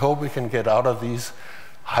 I hope we can get out of these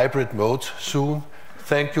hybrid modes soon.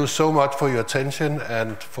 Thank you so much for your attention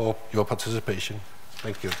and for your participation.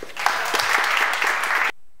 Thank you.